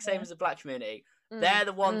exact same as the black community. They're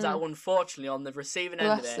the ones that are unfortunately on the receiving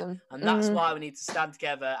end of it. And that's why we need to stand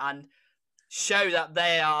together and show that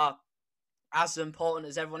they are as important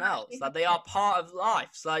as everyone else. Like, they are part of life.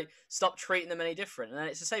 So, like, stop treating them any different. And then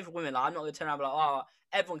it's the same for women. Like, I'm not going to turn around and be like, oh,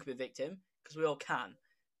 everyone can be a victim, because we all can.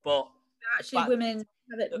 But Actually, women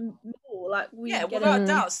have it more. Like we yeah, get without a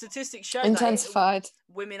doubt, statistics show intensified. that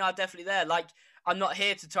women are definitely there. Like, I'm not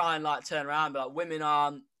here to try and like turn around, but like, women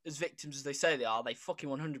aren't as victims as they say they are. They fucking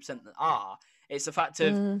 100% are. It's the fact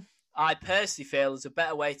of I personally feel there's a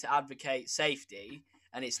better way to advocate safety,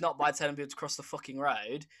 and it's not by telling people to cross the fucking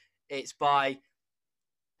road. It's by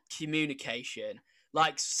communication.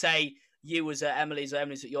 Like, say you was at Emily's or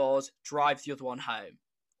Emily's at yours, drive the other one home,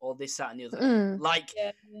 or this, that, and the other. Like,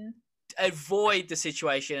 avoid the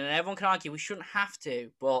situation, and everyone can argue we shouldn't have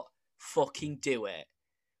to, but fucking do it.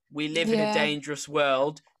 We live in a dangerous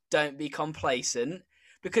world. Don't be complacent.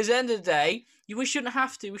 Because at the end of the day, we shouldn't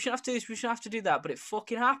have to. We shouldn't have to do this. We shouldn't have to do that. But it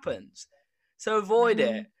fucking happens. So avoid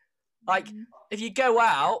it. Like, if you go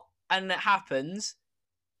out and it happens,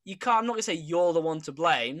 you can't. I'm not gonna say you're the one to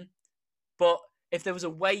blame, but if there was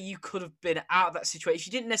a way you could have been out of that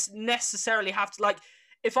situation, you didn't necessarily have to. Like,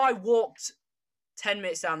 if I walked 10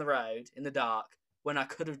 minutes down the road in the dark when I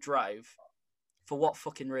could have drove, for what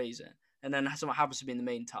fucking reason? And then something happens to me in the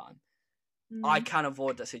meantime. I can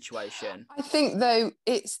avoid that situation. I think though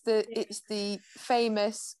it's the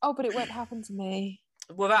famous, oh, but it won't happen to me.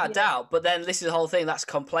 Without a doubt. But then this is the whole thing. That's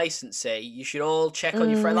complacency. You should all check on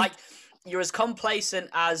your friend. Like, you're as complacent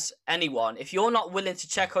as anyone. If you're not willing to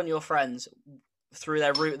check on your friends through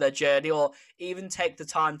their route, their journey, or even take the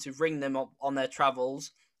time to ring them on their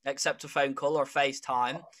travels, accept a phone call or a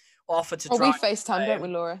FaceTime, offer to we FaceTime, don't we,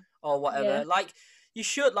 Laura? Or whatever. Yeah. Like, you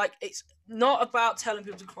should, like, it's not about telling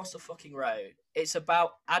people to cross the fucking road. It's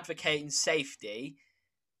about advocating safety.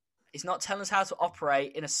 It's not telling us how to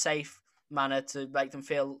operate in a safe manner to make them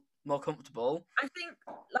feel more comfortable. I think,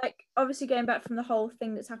 like, obviously going back from the whole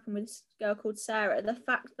thing that's happened with this girl called Sarah, the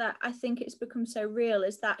fact that I think it's become so real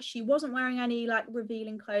is that she wasn't wearing any, like,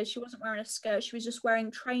 revealing clothes. She wasn't wearing a skirt. She was just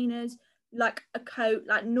wearing trainers, like a coat,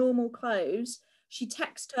 like normal clothes. She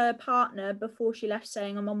texted her partner before she left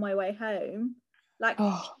saying, I'm on my way home. Like,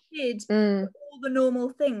 she did all the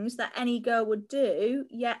normal things that any girl would do,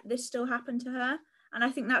 yet this still happened to her. And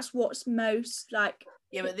I think that's what's most, like...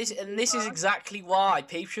 Yeah, but this is exactly why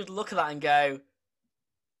people should look at that and go...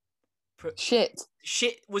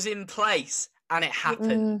 Shit was in place, and it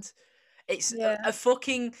happened. It's a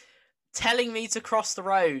fucking... Telling me to cross the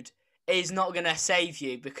road is not going to save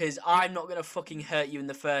you, because I'm not going to fucking hurt you in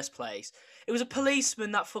the first place. It was a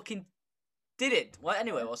policeman that fucking did it. Well,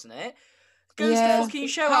 anyway, wasn't it? Goes to fucking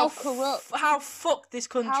show how fucked this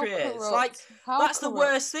country is. Like, that's the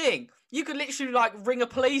worst thing. You could literally, like, ring a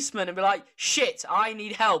policeman and be like, shit, I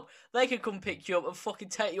need help. They could come pick you up and fucking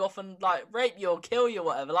take you off and, like, rape you or kill you or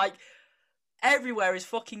whatever. Like, everywhere is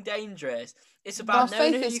fucking dangerous. It's about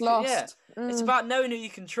knowing who you can, It's about knowing who you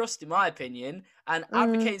can trust, in my opinion, and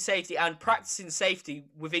advocating safety and practicing safety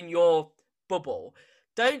within your bubble.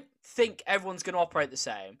 Don't think everyone's going to operate the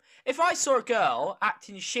same. If I saw a girl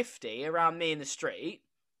acting shifty around me in the street,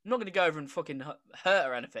 I'm not going to go over and fucking hurt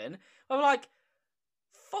her or anything. I'm like,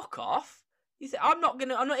 fuck off. I'm not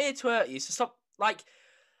here to hurt you, so stop. Like,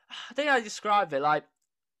 I don't know how to describe it. Like,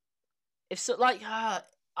 if so, like, I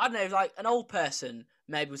don't know, like an old person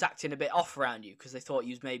maybe was acting a bit off around you because they thought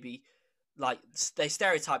you was maybe, like, they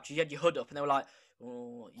stereotyped you. You had your hood up and they were like,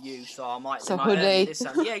 oh, you, so I might, so hoodie. This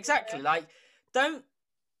and, yeah, exactly. Like, don't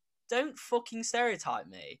fucking stereotype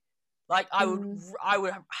me. Like, I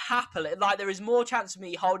would happily, like, there is more chance of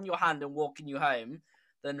me holding your hand and walking you home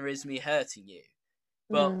than there is me hurting you.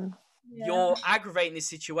 But you're aggravating this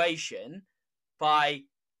situation by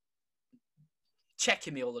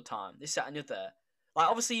checking me all the time. This, that, and the other. Like,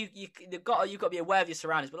 obviously, you've got to be aware of your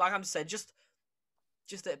surroundings. But like I'm saying, just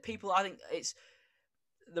that people, I think it's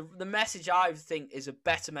the message I think is a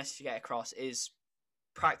better message to get across is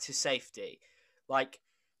practice safety. Like,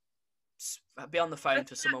 be on the phone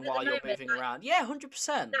to someone while you're moving around. Yeah,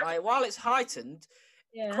 100%. Like, while it's heightened,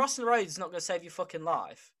 crossing the road is not going to save your fucking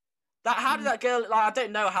life. How did that girl? Like, I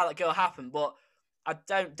don't know how that girl happened, but I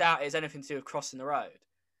don't doubt it has anything to do with crossing the road.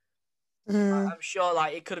 I'm sure,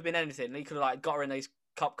 like, it could have been anything. He could have, like, got her in his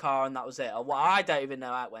cop car and that was it. Or well, I don't even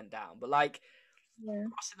know how it went down. But, like,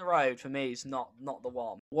 crossing the road for me is not the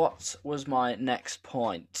one. What was my next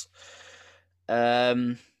point? Let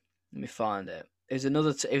me find it. It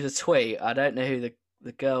was it was a tweet. I don't know who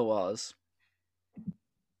the girl was.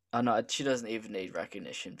 Oh no, she doesn't even need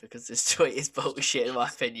recognition because this tweet is bullshit in my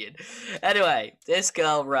opinion. Anyway, this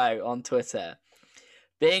girl wrote on Twitter,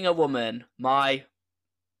 being a woman, my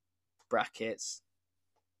brackets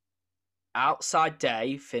outside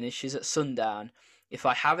day finishes at sundown. If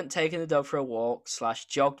I haven't taken the dog for a walk /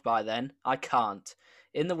 jogged by then, I can't.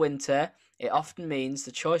 In the winter, it often means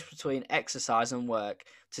the choice between exercise and work.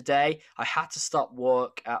 Today, I had to stop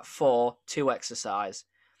work at 4 to exercise.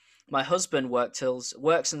 My husband works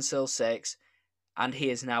until 6, and he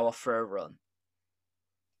is now off for a run.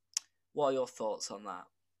 What are your thoughts on that?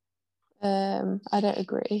 I don't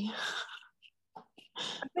agree. I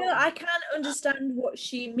feel like I can't understand what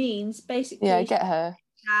she means. Basically, Yeah, I get her.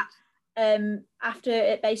 That after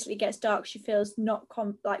it basically gets dark, she feels not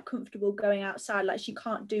comfortable going outside. Like she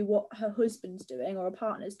can't do what her husband's doing or her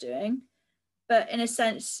partner's doing. But in a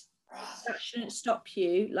sense, that shouldn't stop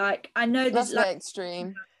you. Like I know That's this, a bit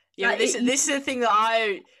extreme. Yeah, Like, but this is the thing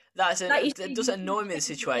that you doesn't annoy me in the change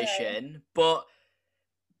the situation, but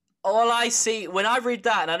all I see when I read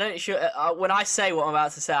that, and I don't sure when I say what I'm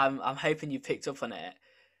about to say, I'm hoping you picked up on it.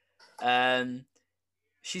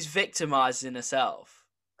 She's victimizing herself.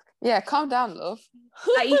 Yeah, calm down, love.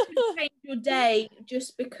 like you shouldn't change your day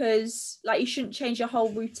just because like you shouldn't change your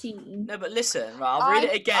whole routine. No, but listen, right? I'll read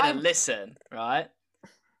it again and listen, right?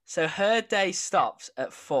 So her day stops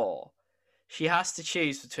at 4. She has to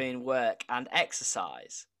choose between work and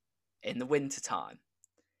exercise in the wintertime.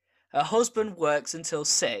 Her husband works until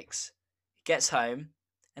 6, gets home,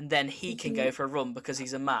 and then he can go for a run because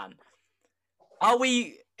he's a man. Are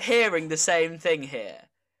we hearing the same thing here?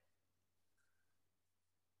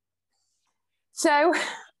 So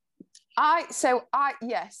I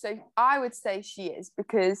would say she is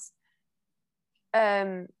because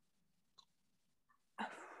I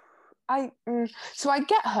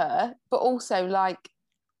get her, but also like,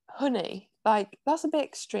 honey, like that's a bit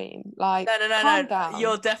extreme. Like, calm down.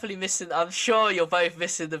 You're definitely missing. I'm sure you're both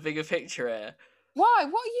missing the bigger picture here. Why?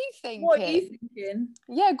 What are you thinking? What are you thinking?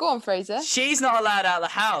 Yeah, go on, Fraser. She's not allowed out of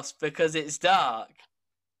the house because it's dark.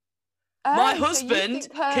 My husband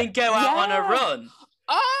can go out on a run.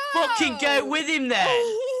 Fucking go with him then.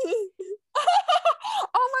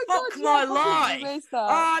 Oh my Fuck god! my life!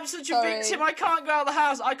 I'm such a Sorry. victim. I can't go out of the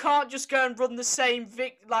house. I can't just go and run the same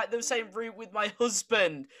route with my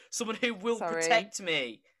husband, someone who will protect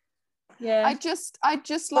me. Yeah. I just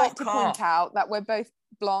like to point out that we're both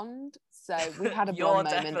blonde, so we had a blonde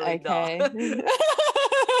moment. Okay. But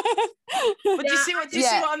do you see what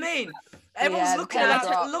I mean? Everyone's looking at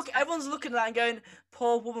that. Everyone's looking at that and going,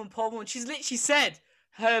 "Poor woman, poor woman." She's literally said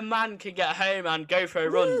her man can get home and go for a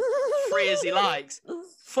run, free as he likes.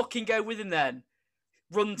 Fucking go with him then.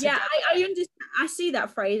 Run together. Yeah, I understand. I see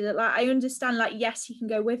that phrase. Like, I understand. Like, yes, he can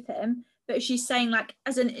go with him, but she's saying, like,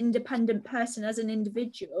 as an independent person, as an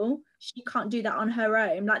individual, she can't do that on her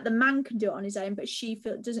own. Like, the man can do it on his own, but she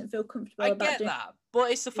doesn't feel comfortable about doing. I get that,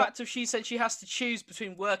 but it's the fact of she said she has to choose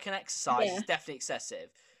between work and exercise is definitely excessive.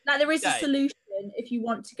 Like, there is a solution if you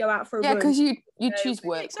want to go out for a run. Yeah, because you choose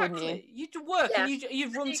work, exactly. wouldn't you? You do work and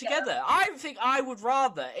you'd run together. I think I would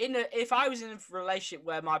rather if I was in a relationship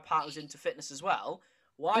where my partner was into fitness as well.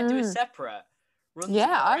 Why do it separate? Run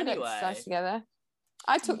together I would anyway. exercise together.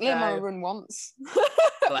 I took Liam on a run once.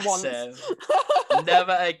 Bless him.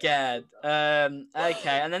 Never again.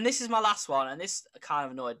 Okay, and then this is my last one, and this kind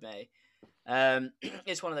of annoyed me.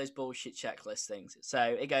 It's one of those bullshit checklist things. So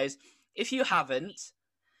it goes: if you haven't,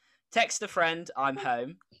 text a friend, I'm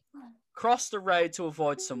home. Crossed the road to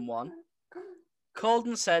avoid someone. Called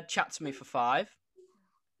and said, chat to me for 5.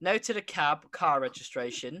 Noted a car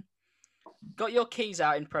registration. Got your keys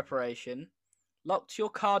out in preparation. Locked your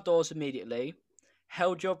car doors immediately.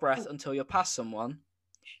 Held your breath until you're past someone.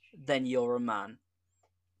 Then you're a man.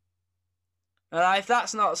 And if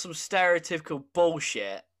that's not some stereotypical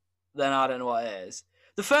bullshit, then I don't know what it is.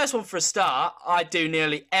 The first one, for a start, I do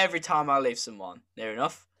nearly every time I leave someone. Near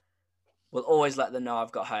enough. Will always let them know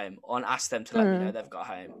I've got home, or ask them to let me know they've got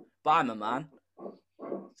home. But I'm a man,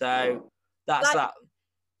 so that's that.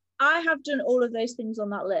 I have done all of those things on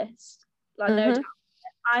that list. Like, no doubt,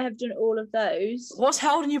 I have done all of those. What's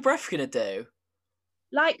holding your breath gonna do?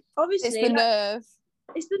 Like, obviously, it's the nerve.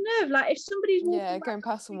 It's the nerve. Like, if somebody's walking going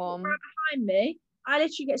past someone behind me, I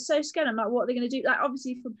literally get so scared. I'm like, what are they going to do? Like,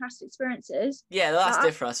 obviously, from past experiences. Yeah, that's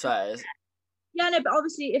different, I suppose. Yeah, no, but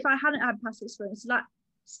obviously, if I hadn't had past experiences, like,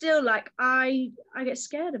 still, like, I get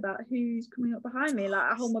scared about who's coming up behind me.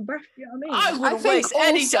 Like, I hold my breath. You know what I mean? I wouldn't waste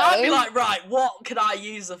any time. I'd be like, right, what can I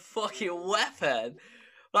use a fucking weapon?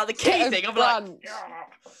 Like the key thing. I'm like,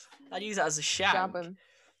 I'd use that as a shank.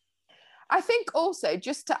 I think also,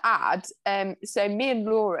 just to add, so me and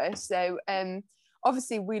Laura,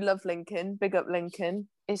 obviously we love Lincoln, big up Lincoln.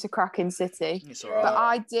 It's a cracking city. It's all right. But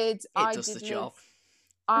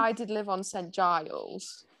I did live on St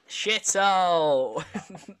Giles. Shit-o!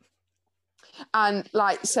 And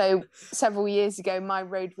like, so several years ago, my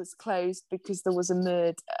road was closed because there was a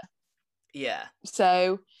murder. Yeah.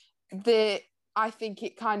 So I think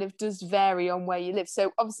it kind of does vary on where you live.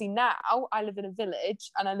 So obviously now I live in a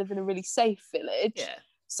village and I live in a really safe village. Yeah.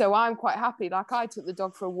 So I'm quite happy. Like, I took the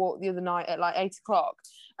dog for a walk the other night at like 8 o'clock,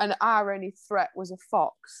 and our only threat was a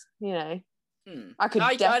fox. You know, I could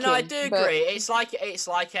deck I him, do but- agree. It's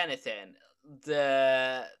like anything.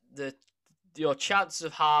 The your chances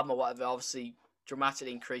of harm or whatever obviously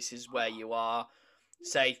dramatically increases where you are.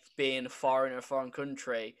 Say, being a foreigner, a foreign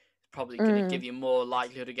country, is probably going to give you more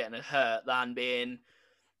likelihood of getting hurt than being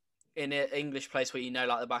in an English place where you know,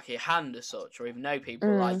 like, the back of your hand as such, or even know people.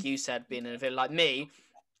 Like you said, being in a village like me,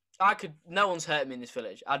 no one's hurt me in this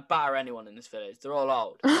village. I'd batter anyone in this village. They're all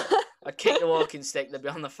old. I'd kick the walking stick. They'd be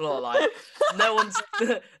on the floor. Like, no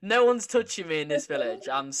one's touching me in this village.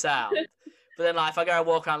 I'm sound. But then, like, if I go and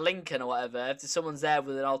walk around Lincoln or whatever, if someone's there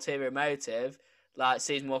with an ulterior motive, like,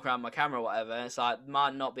 sees me walk around my camera or whatever, it's like,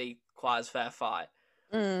 might not be quite as fair fight.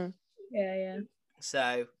 Yeah.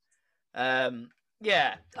 So,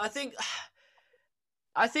 yeah, I think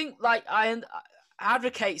like I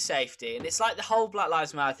advocate safety, and it's like the whole Black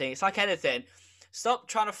Lives Matter thing. It's like anything. Stop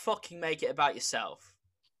trying to fucking make it about yourself.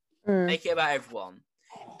 Make it about everyone.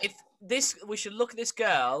 We should look at this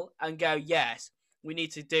girl and go, yes, we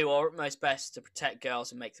need to do our utmost best to protect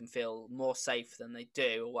girls and make them feel more safe than they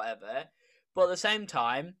do or whatever. But at the same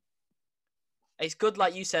time, it's good,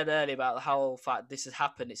 like you said earlier, about the whole fact this has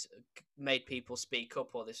happened. It's made people speak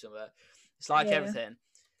up or this or that. It's like everything.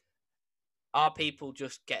 Are people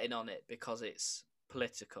just getting on it because it's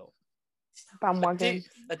political? Bandwagon.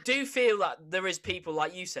 I do feel that there is people,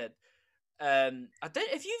 like you said. I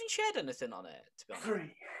don't. Have you even shared anything on it? To be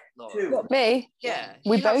honest, Laura? Me? Yeah,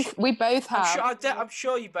 We both have. I'm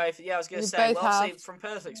sure you both. Yeah, I was going to We say. both Well, obviously, have. from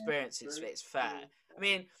personal experience, it's fair. I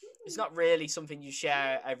mean, it's not really something you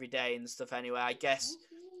share every day and stuff. Anyway, I guess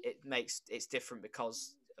it's different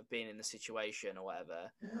because of being in the situation or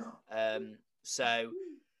whatever. So,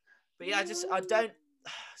 but yeah, I don't.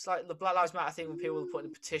 It's like the Black Lives Matter thing when people are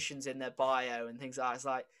putting petitions in their bio and things like that. It's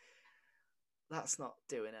like, that's not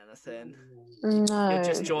doing anything. No. You're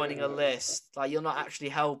just joining a list. Like, you're not actually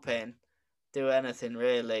helping do anything,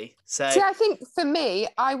 really. So, See, I think for me,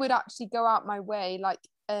 I would actually go out my way, like,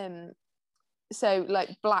 so like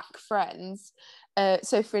black friends.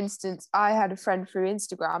 So for instance, I had a friend through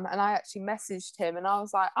Instagram, and I actually messaged him, and I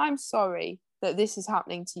was like, I'm sorry that this is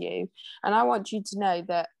happening to you, and I want you to know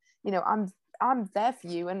that, you know, I'm there for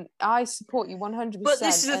you, and I support you 100%. But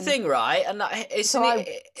this is the thing, right? And it's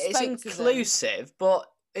inclusive, but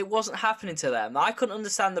it wasn't happening to them. I couldn't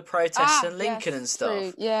understand the protests in Lincoln and stuff.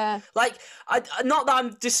 True. Yeah. Like, not that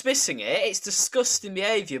I'm dismissing it. It's disgusting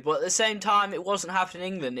behaviour, but at the same time, it wasn't happening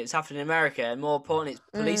in England. It's happening in America, and more importantly, it's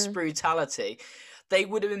police brutality. They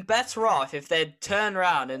would have been better off if they'd turned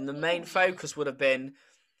around and the main focus would have been,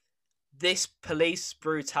 this police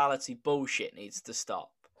brutality bullshit needs to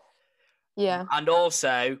stop. Yeah. And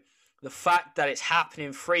also, the fact that it's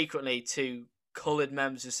happening frequently to coloured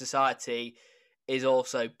members of society is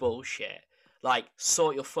also bullshit. Like,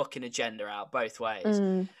 sort your fucking agenda out both ways.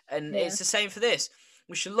 And it's the same for this.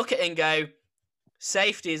 We should look at it and go,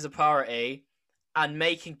 safety is a priority, and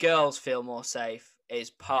making girls feel more safe is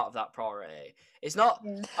part of that priority. It's not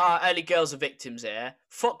only girls are victims here.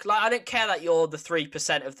 Fuck, like, I don't care that you're the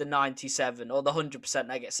 3% of the 97 or the 100%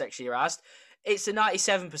 that get sexually harassed. It's the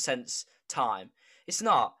 97%'s time. It's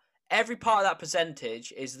not. Every part of that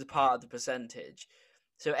percentage is the part of the percentage.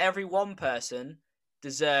 So every one person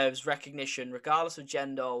deserves recognition, regardless of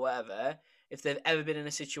gender or whatever. If they've ever been in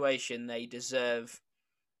a situation, they deserve,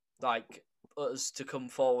 like, us to come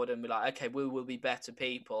forward and be like, okay, we will be better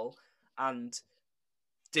people and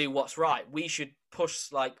do what's right. We should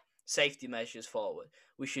push, like, safety measures forward.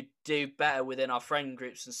 We should do better within our friend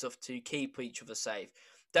groups and stuff to keep each other safe.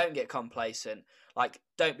 Don't get complacent. Like,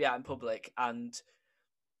 don't be out in public and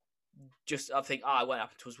just, I think, it won't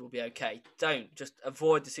happen to us, we'll be okay. Don't. Just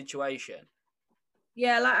avoid the situation.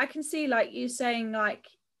 Yeah, like, I can see, like, you saying, like,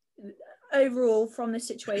 overall from this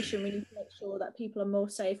situation, we need to make sure that people are more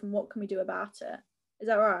safe, and what can we do about it? Is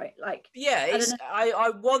that right? Like, yeah,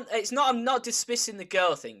 I'm not dismissing the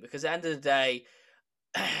girl thing, because at the end of the day,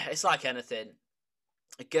 it's like anything.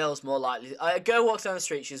 A girl walks down the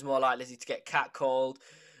street, she's more likely to get catcalled,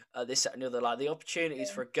 this, that, and the other. Like, the opportunities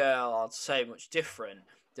for a girl are so much different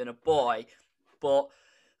than a boy. But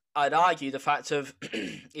I'd argue the fact of,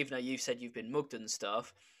 even though you've said you've been mugged and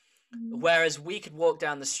stuff, whereas we could walk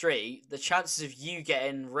down the street, the chances of you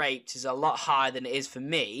getting raped is a lot higher than it is for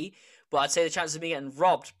me. But I'd say the chances of me getting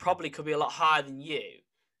robbed probably could be a lot higher than you.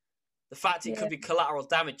 The fact it could be collateral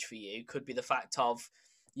damage for you could be the fact of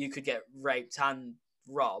you could get raped and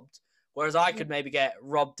robbed, whereas I could maybe get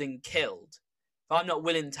robbed and killed. If I'm not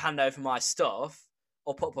willing to hand over my stuff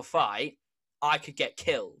or put up a fight, I could get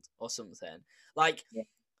killed or something. Like,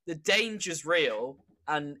 the danger's real,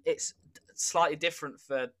 and it's slightly different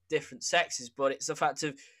for different sexes, but it's the fact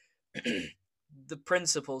of the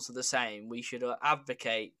principles are the same. We should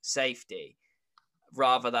advocate safety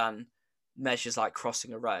rather than measures like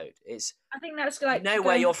crossing a road. It's I think that's like know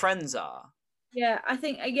where your friends are. Yeah, I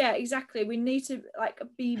think yeah, exactly. We need to like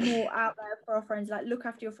be more out there for our friends. Like look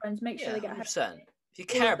after your friends, make sure they get 100%. home. If you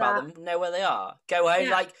care about them, know where they are. Go home.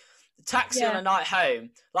 Yeah. Like the taxi on a night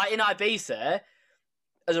home. Like in Ibiza,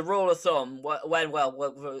 as a rule of thumb, we're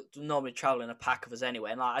normally traveling a pack of us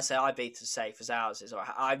anyway. And like I say, Ibiza's safe as ours is.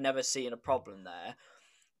 I've never seen a problem there,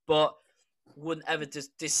 but wouldn't ever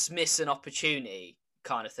just dismiss an opportunity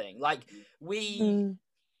kind of thing. Like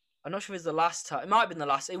I'm not sure if it was the last time. It might have been the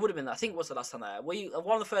last. It would have been. I think it was the last time there.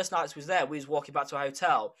 One of the first nights we was there. We was walking back to a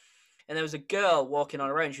hotel, and there was a girl walking on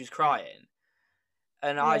her own. She was crying,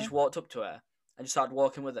 and I just walked up to her and just started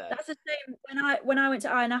walking with her. That's the same. When I went to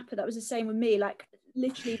Ayia Napa, that was the same with me. Like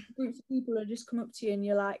literally, groups of people will just come up to you, and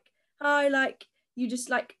you're like, "Hi," like you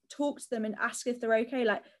just like talk to them and ask if they're okay.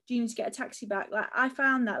 Like, do you need to get a taxi back? Like I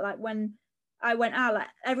found that like when I went out, like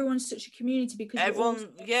everyone's such a community because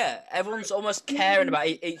everyone's almost caring about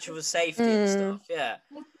each other's safety and stuff. Yeah,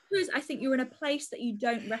 because I think you're in a place that you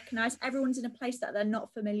don't recognize. Everyone's in a place that they're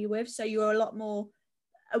not familiar with, so you're a lot more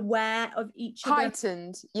aware of each other.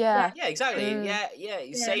 Heightened. Yeah, exactly.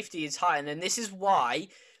 Your safety is heightened, and this is why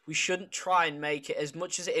we shouldn't try and make it, as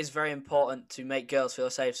much as it is very important to make girls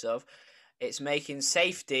feel safe stuff, it's making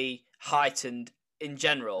safety heightened in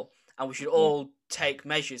general, and we should all take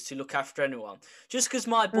measures to look after anyone. Just because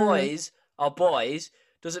my boys are boys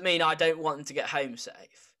doesn't mean I don't want them to get home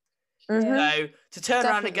safe. So to turn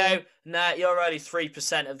around and go, nah, you're only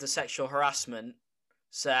 3% of the sexual harassment,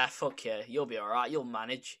 so fuck you, you'll be alright, you'll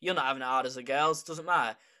manage, you're not having it hard as the girls, doesn't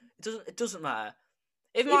matter. It doesn't matter.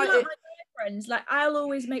 My friends, like I'll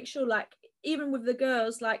always make sure, like even with the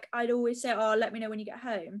girls, like I'd always say, oh, let me know when you get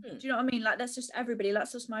home. Do you know what I mean? Like that's just everybody,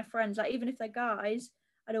 that's just my friends. Like even if they're guys,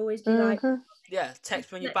 I'd always be like,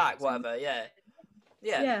 text when you're back, whatever.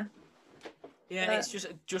 Yeah. It's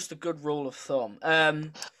just a good rule of thumb.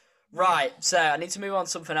 Right, so I need to move on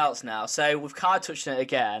to something else now. So we've kind of touched on it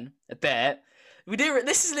again a bit.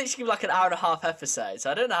 This is literally like an hour and a half episode, so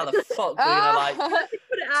I don't know how the fuck we're gonna like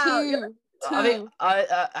put it out. I mean,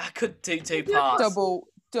 I could do 2 parts.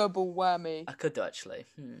 Double whammy. I could do actually.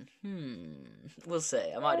 We'll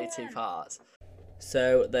see. I might do 2 parts.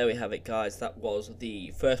 So there we have it, guys. That was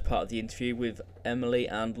the first part of the interview with Emily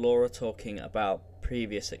and Laura talking about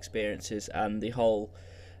previous experiences and the whole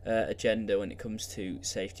agenda when it comes to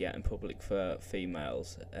safety out in public for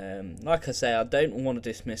females. Like I say, I don't want to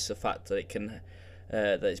dismiss the fact that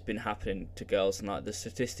that it's been happening to girls, and like the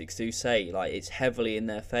statistics do say, like it's heavily in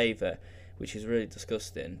their favour, which is really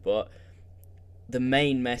disgusting. But the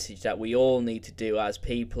main message that we all need to do as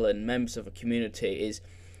people and members of a community is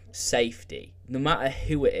safety. No matter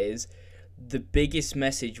who it is, the biggest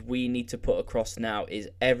message we need to put across now is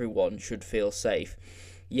everyone should feel safe.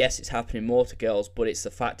 Yes, it's happening more to girls, but it's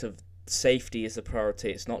the fact of safety is the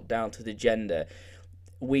priority. It's not down to the gender.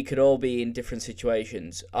 We could all be in different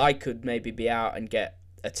situations. I could maybe be out and get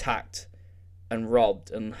attacked and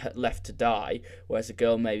robbed and left to die, whereas a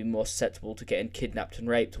girl may be more susceptible to getting kidnapped and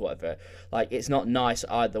raped or whatever. Like, it's not nice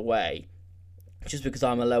either way. Just because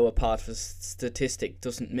I'm a lower part of a statistic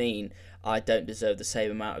doesn't mean I don't deserve the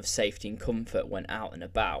same amount of safety and comfort when out and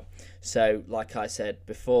about. So, like I said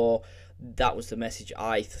before, that was the message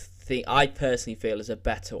I personally feel is a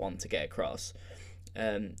better one to get across.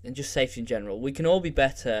 And just safety in general. We can all be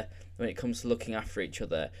better when it comes to looking after each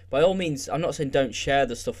other. By all means, I'm not saying don't share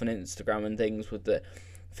the stuff on Instagram and things with the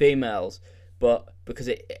females, but because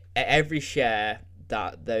every share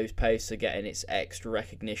that those posts are getting, it's extra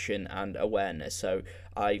recognition and awareness. So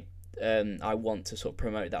I want to sort of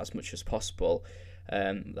promote that as much as possible,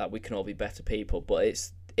 that we can all be better people.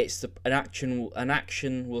 But an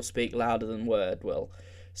action will speak louder than word will.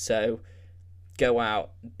 So go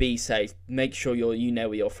out, be safe, make sure you know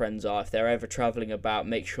where your friends are. If they're ever travelling about,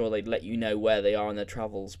 make sure they let you know where they are on their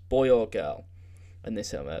travels, boy or girl. And this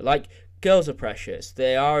summer, like, girls are precious.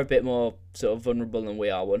 They are a bit more sort of vulnerable than we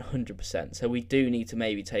are, 100%. So we do need to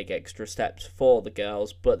maybe take extra steps for the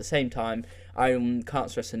girls. But at the same time, I can't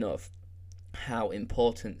stress enough how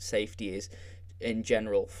important safety is in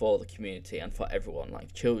general for the community and for everyone,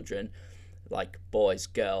 like children, like boys,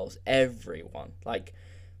 girls, everyone. Like,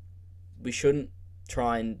 we shouldn't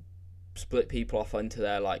try and split people off into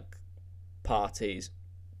their like parties.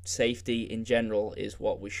 Safety in general is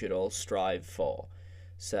what we should all strive for.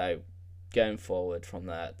 So going forward from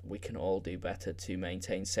that, we can all do better to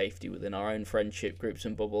maintain safety within our own friendship groups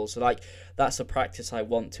and bubbles. So, like, that's a practice I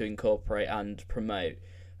want to incorporate and promote.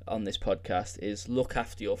 on this podcast is look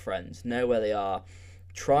after your friends, know where they are,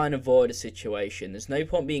 try and avoid a situation. There's no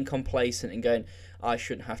point being complacent and going, I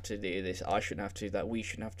shouldn't have to do this, I shouldn't have to do that, we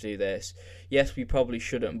shouldn't have to do this. Yes, we probably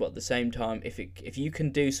shouldn't, but at the same time, if you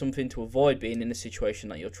can do something to avoid being in a situation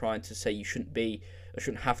that you're trying to say you shouldn't be or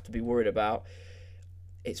shouldn't have to be worried about,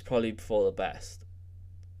 it's probably for the best.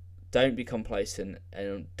 Don't be complacent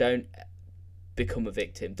and don't become a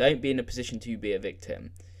victim. Don't be in a position to be a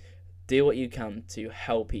victim. Do what you can to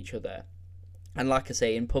help each other. And like I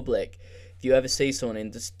say, in public, if you ever see someone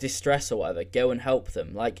in distress or whatever, go and help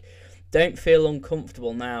them. Like, don't feel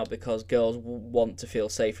uncomfortable now because girls want to feel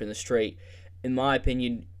safer in the street. In my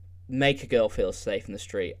opinion, make a girl feel safe in the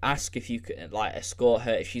street. Ask if you can, like, escort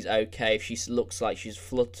her if she's okay, if she looks like she's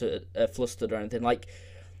flustered or anything. Like,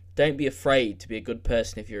 don't be afraid to be a good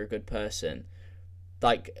person if you're a good person.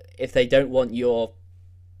 Like, if they don't want your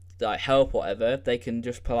help, whatever, they can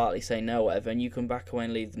just politely say no, whatever, and you can back away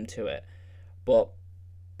and lead them to it. But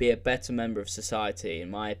be a better member of society,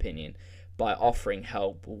 in my opinion, by offering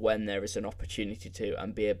help when there is an opportunity to,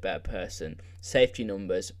 and be a better person. Safety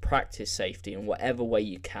numbers, practice safety in whatever way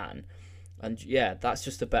you can. And yeah, that's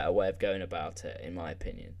just a better way of going about it, in my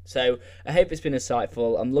opinion. So I hope it's been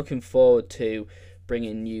insightful. I'm looking forward to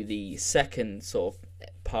bringing you the second sort of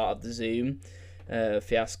part of the Zoom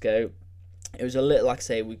fiasco. It was a little, like I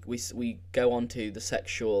say, we go on to the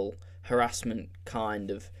sexual harassment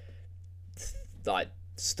kind of like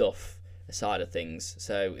stuff side of things,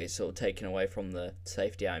 so it's sort of taken away from the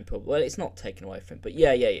safety out in public. Well, it's not taken away from it, but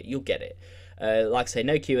yeah, you'll get it. Like I say,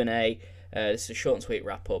 no Q&A. This is a short and sweet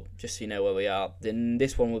wrap up, just so you know where we are. Then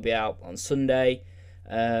this one will be out on Sunday,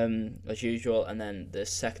 as usual, and then the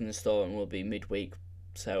second installment will be midweek,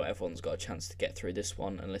 so everyone's got a chance to get through this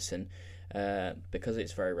one and listen, because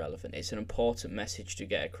it's very relevant. It's an important message to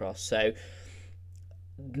get across. So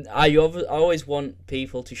I always want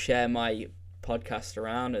people to share my podcast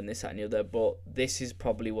around and this, that and the other, but this is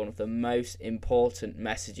probably one of the most important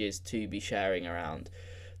messages to be sharing around.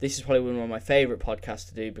 This is probably one of my favourite podcasts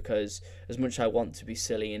to do, because as much as I want to be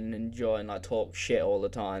silly and enjoy and like talk shit all the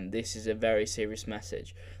time, this is a very serious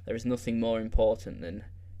message. There is nothing more important than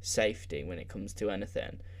safety when it comes to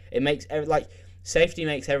anything. It makes safety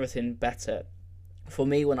makes everything better. For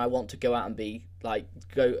me, when I want to go out and be a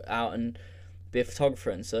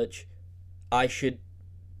photographer and such, I should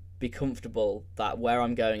be comfortable that where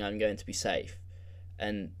I'm going to be safe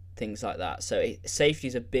and things like that. So safety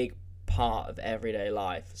is a big part of everyday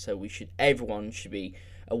life, so everyone should be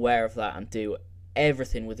aware of that and do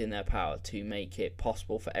everything within their power to make it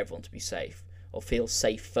possible for everyone to be safe, or feel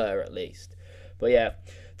safer at least. But yeah,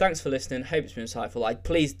 thanks for listening. Hope it's been insightful.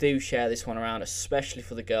 Please do share this one around, especially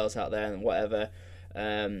for the girls out there and whatever.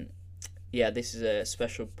 Yeah, this is a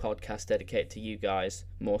special podcast dedicated to you guys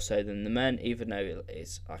more so than the men, even though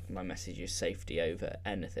it's my message is safety over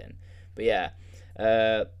anything. But yeah,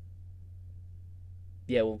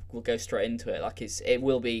 we'll go straight into it. It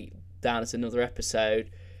will be down as another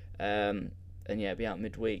episode, and yeah, be out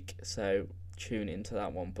midweek. So tune into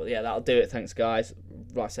that one. But yeah, that'll do it. Thanks, guys.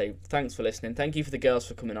 Like I say, thanks for listening. Thank you for the girls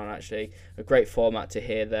for coming on. Actually, a great format to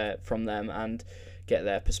hear from them and get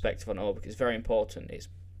their perspective on it all, because it's very important. It's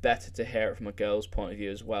better to hear it from a girl's point of view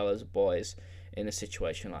as well as a boy's in a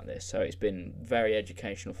situation like this. So it's been very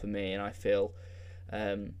educational for me, and I feel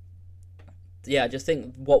I just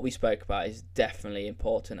think what we spoke about is definitely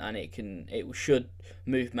important, and it should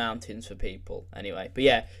move mountains for people anyway. But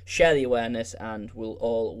yeah, share the awareness and we'll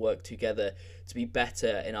all work together to be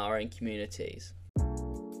better in our own communities.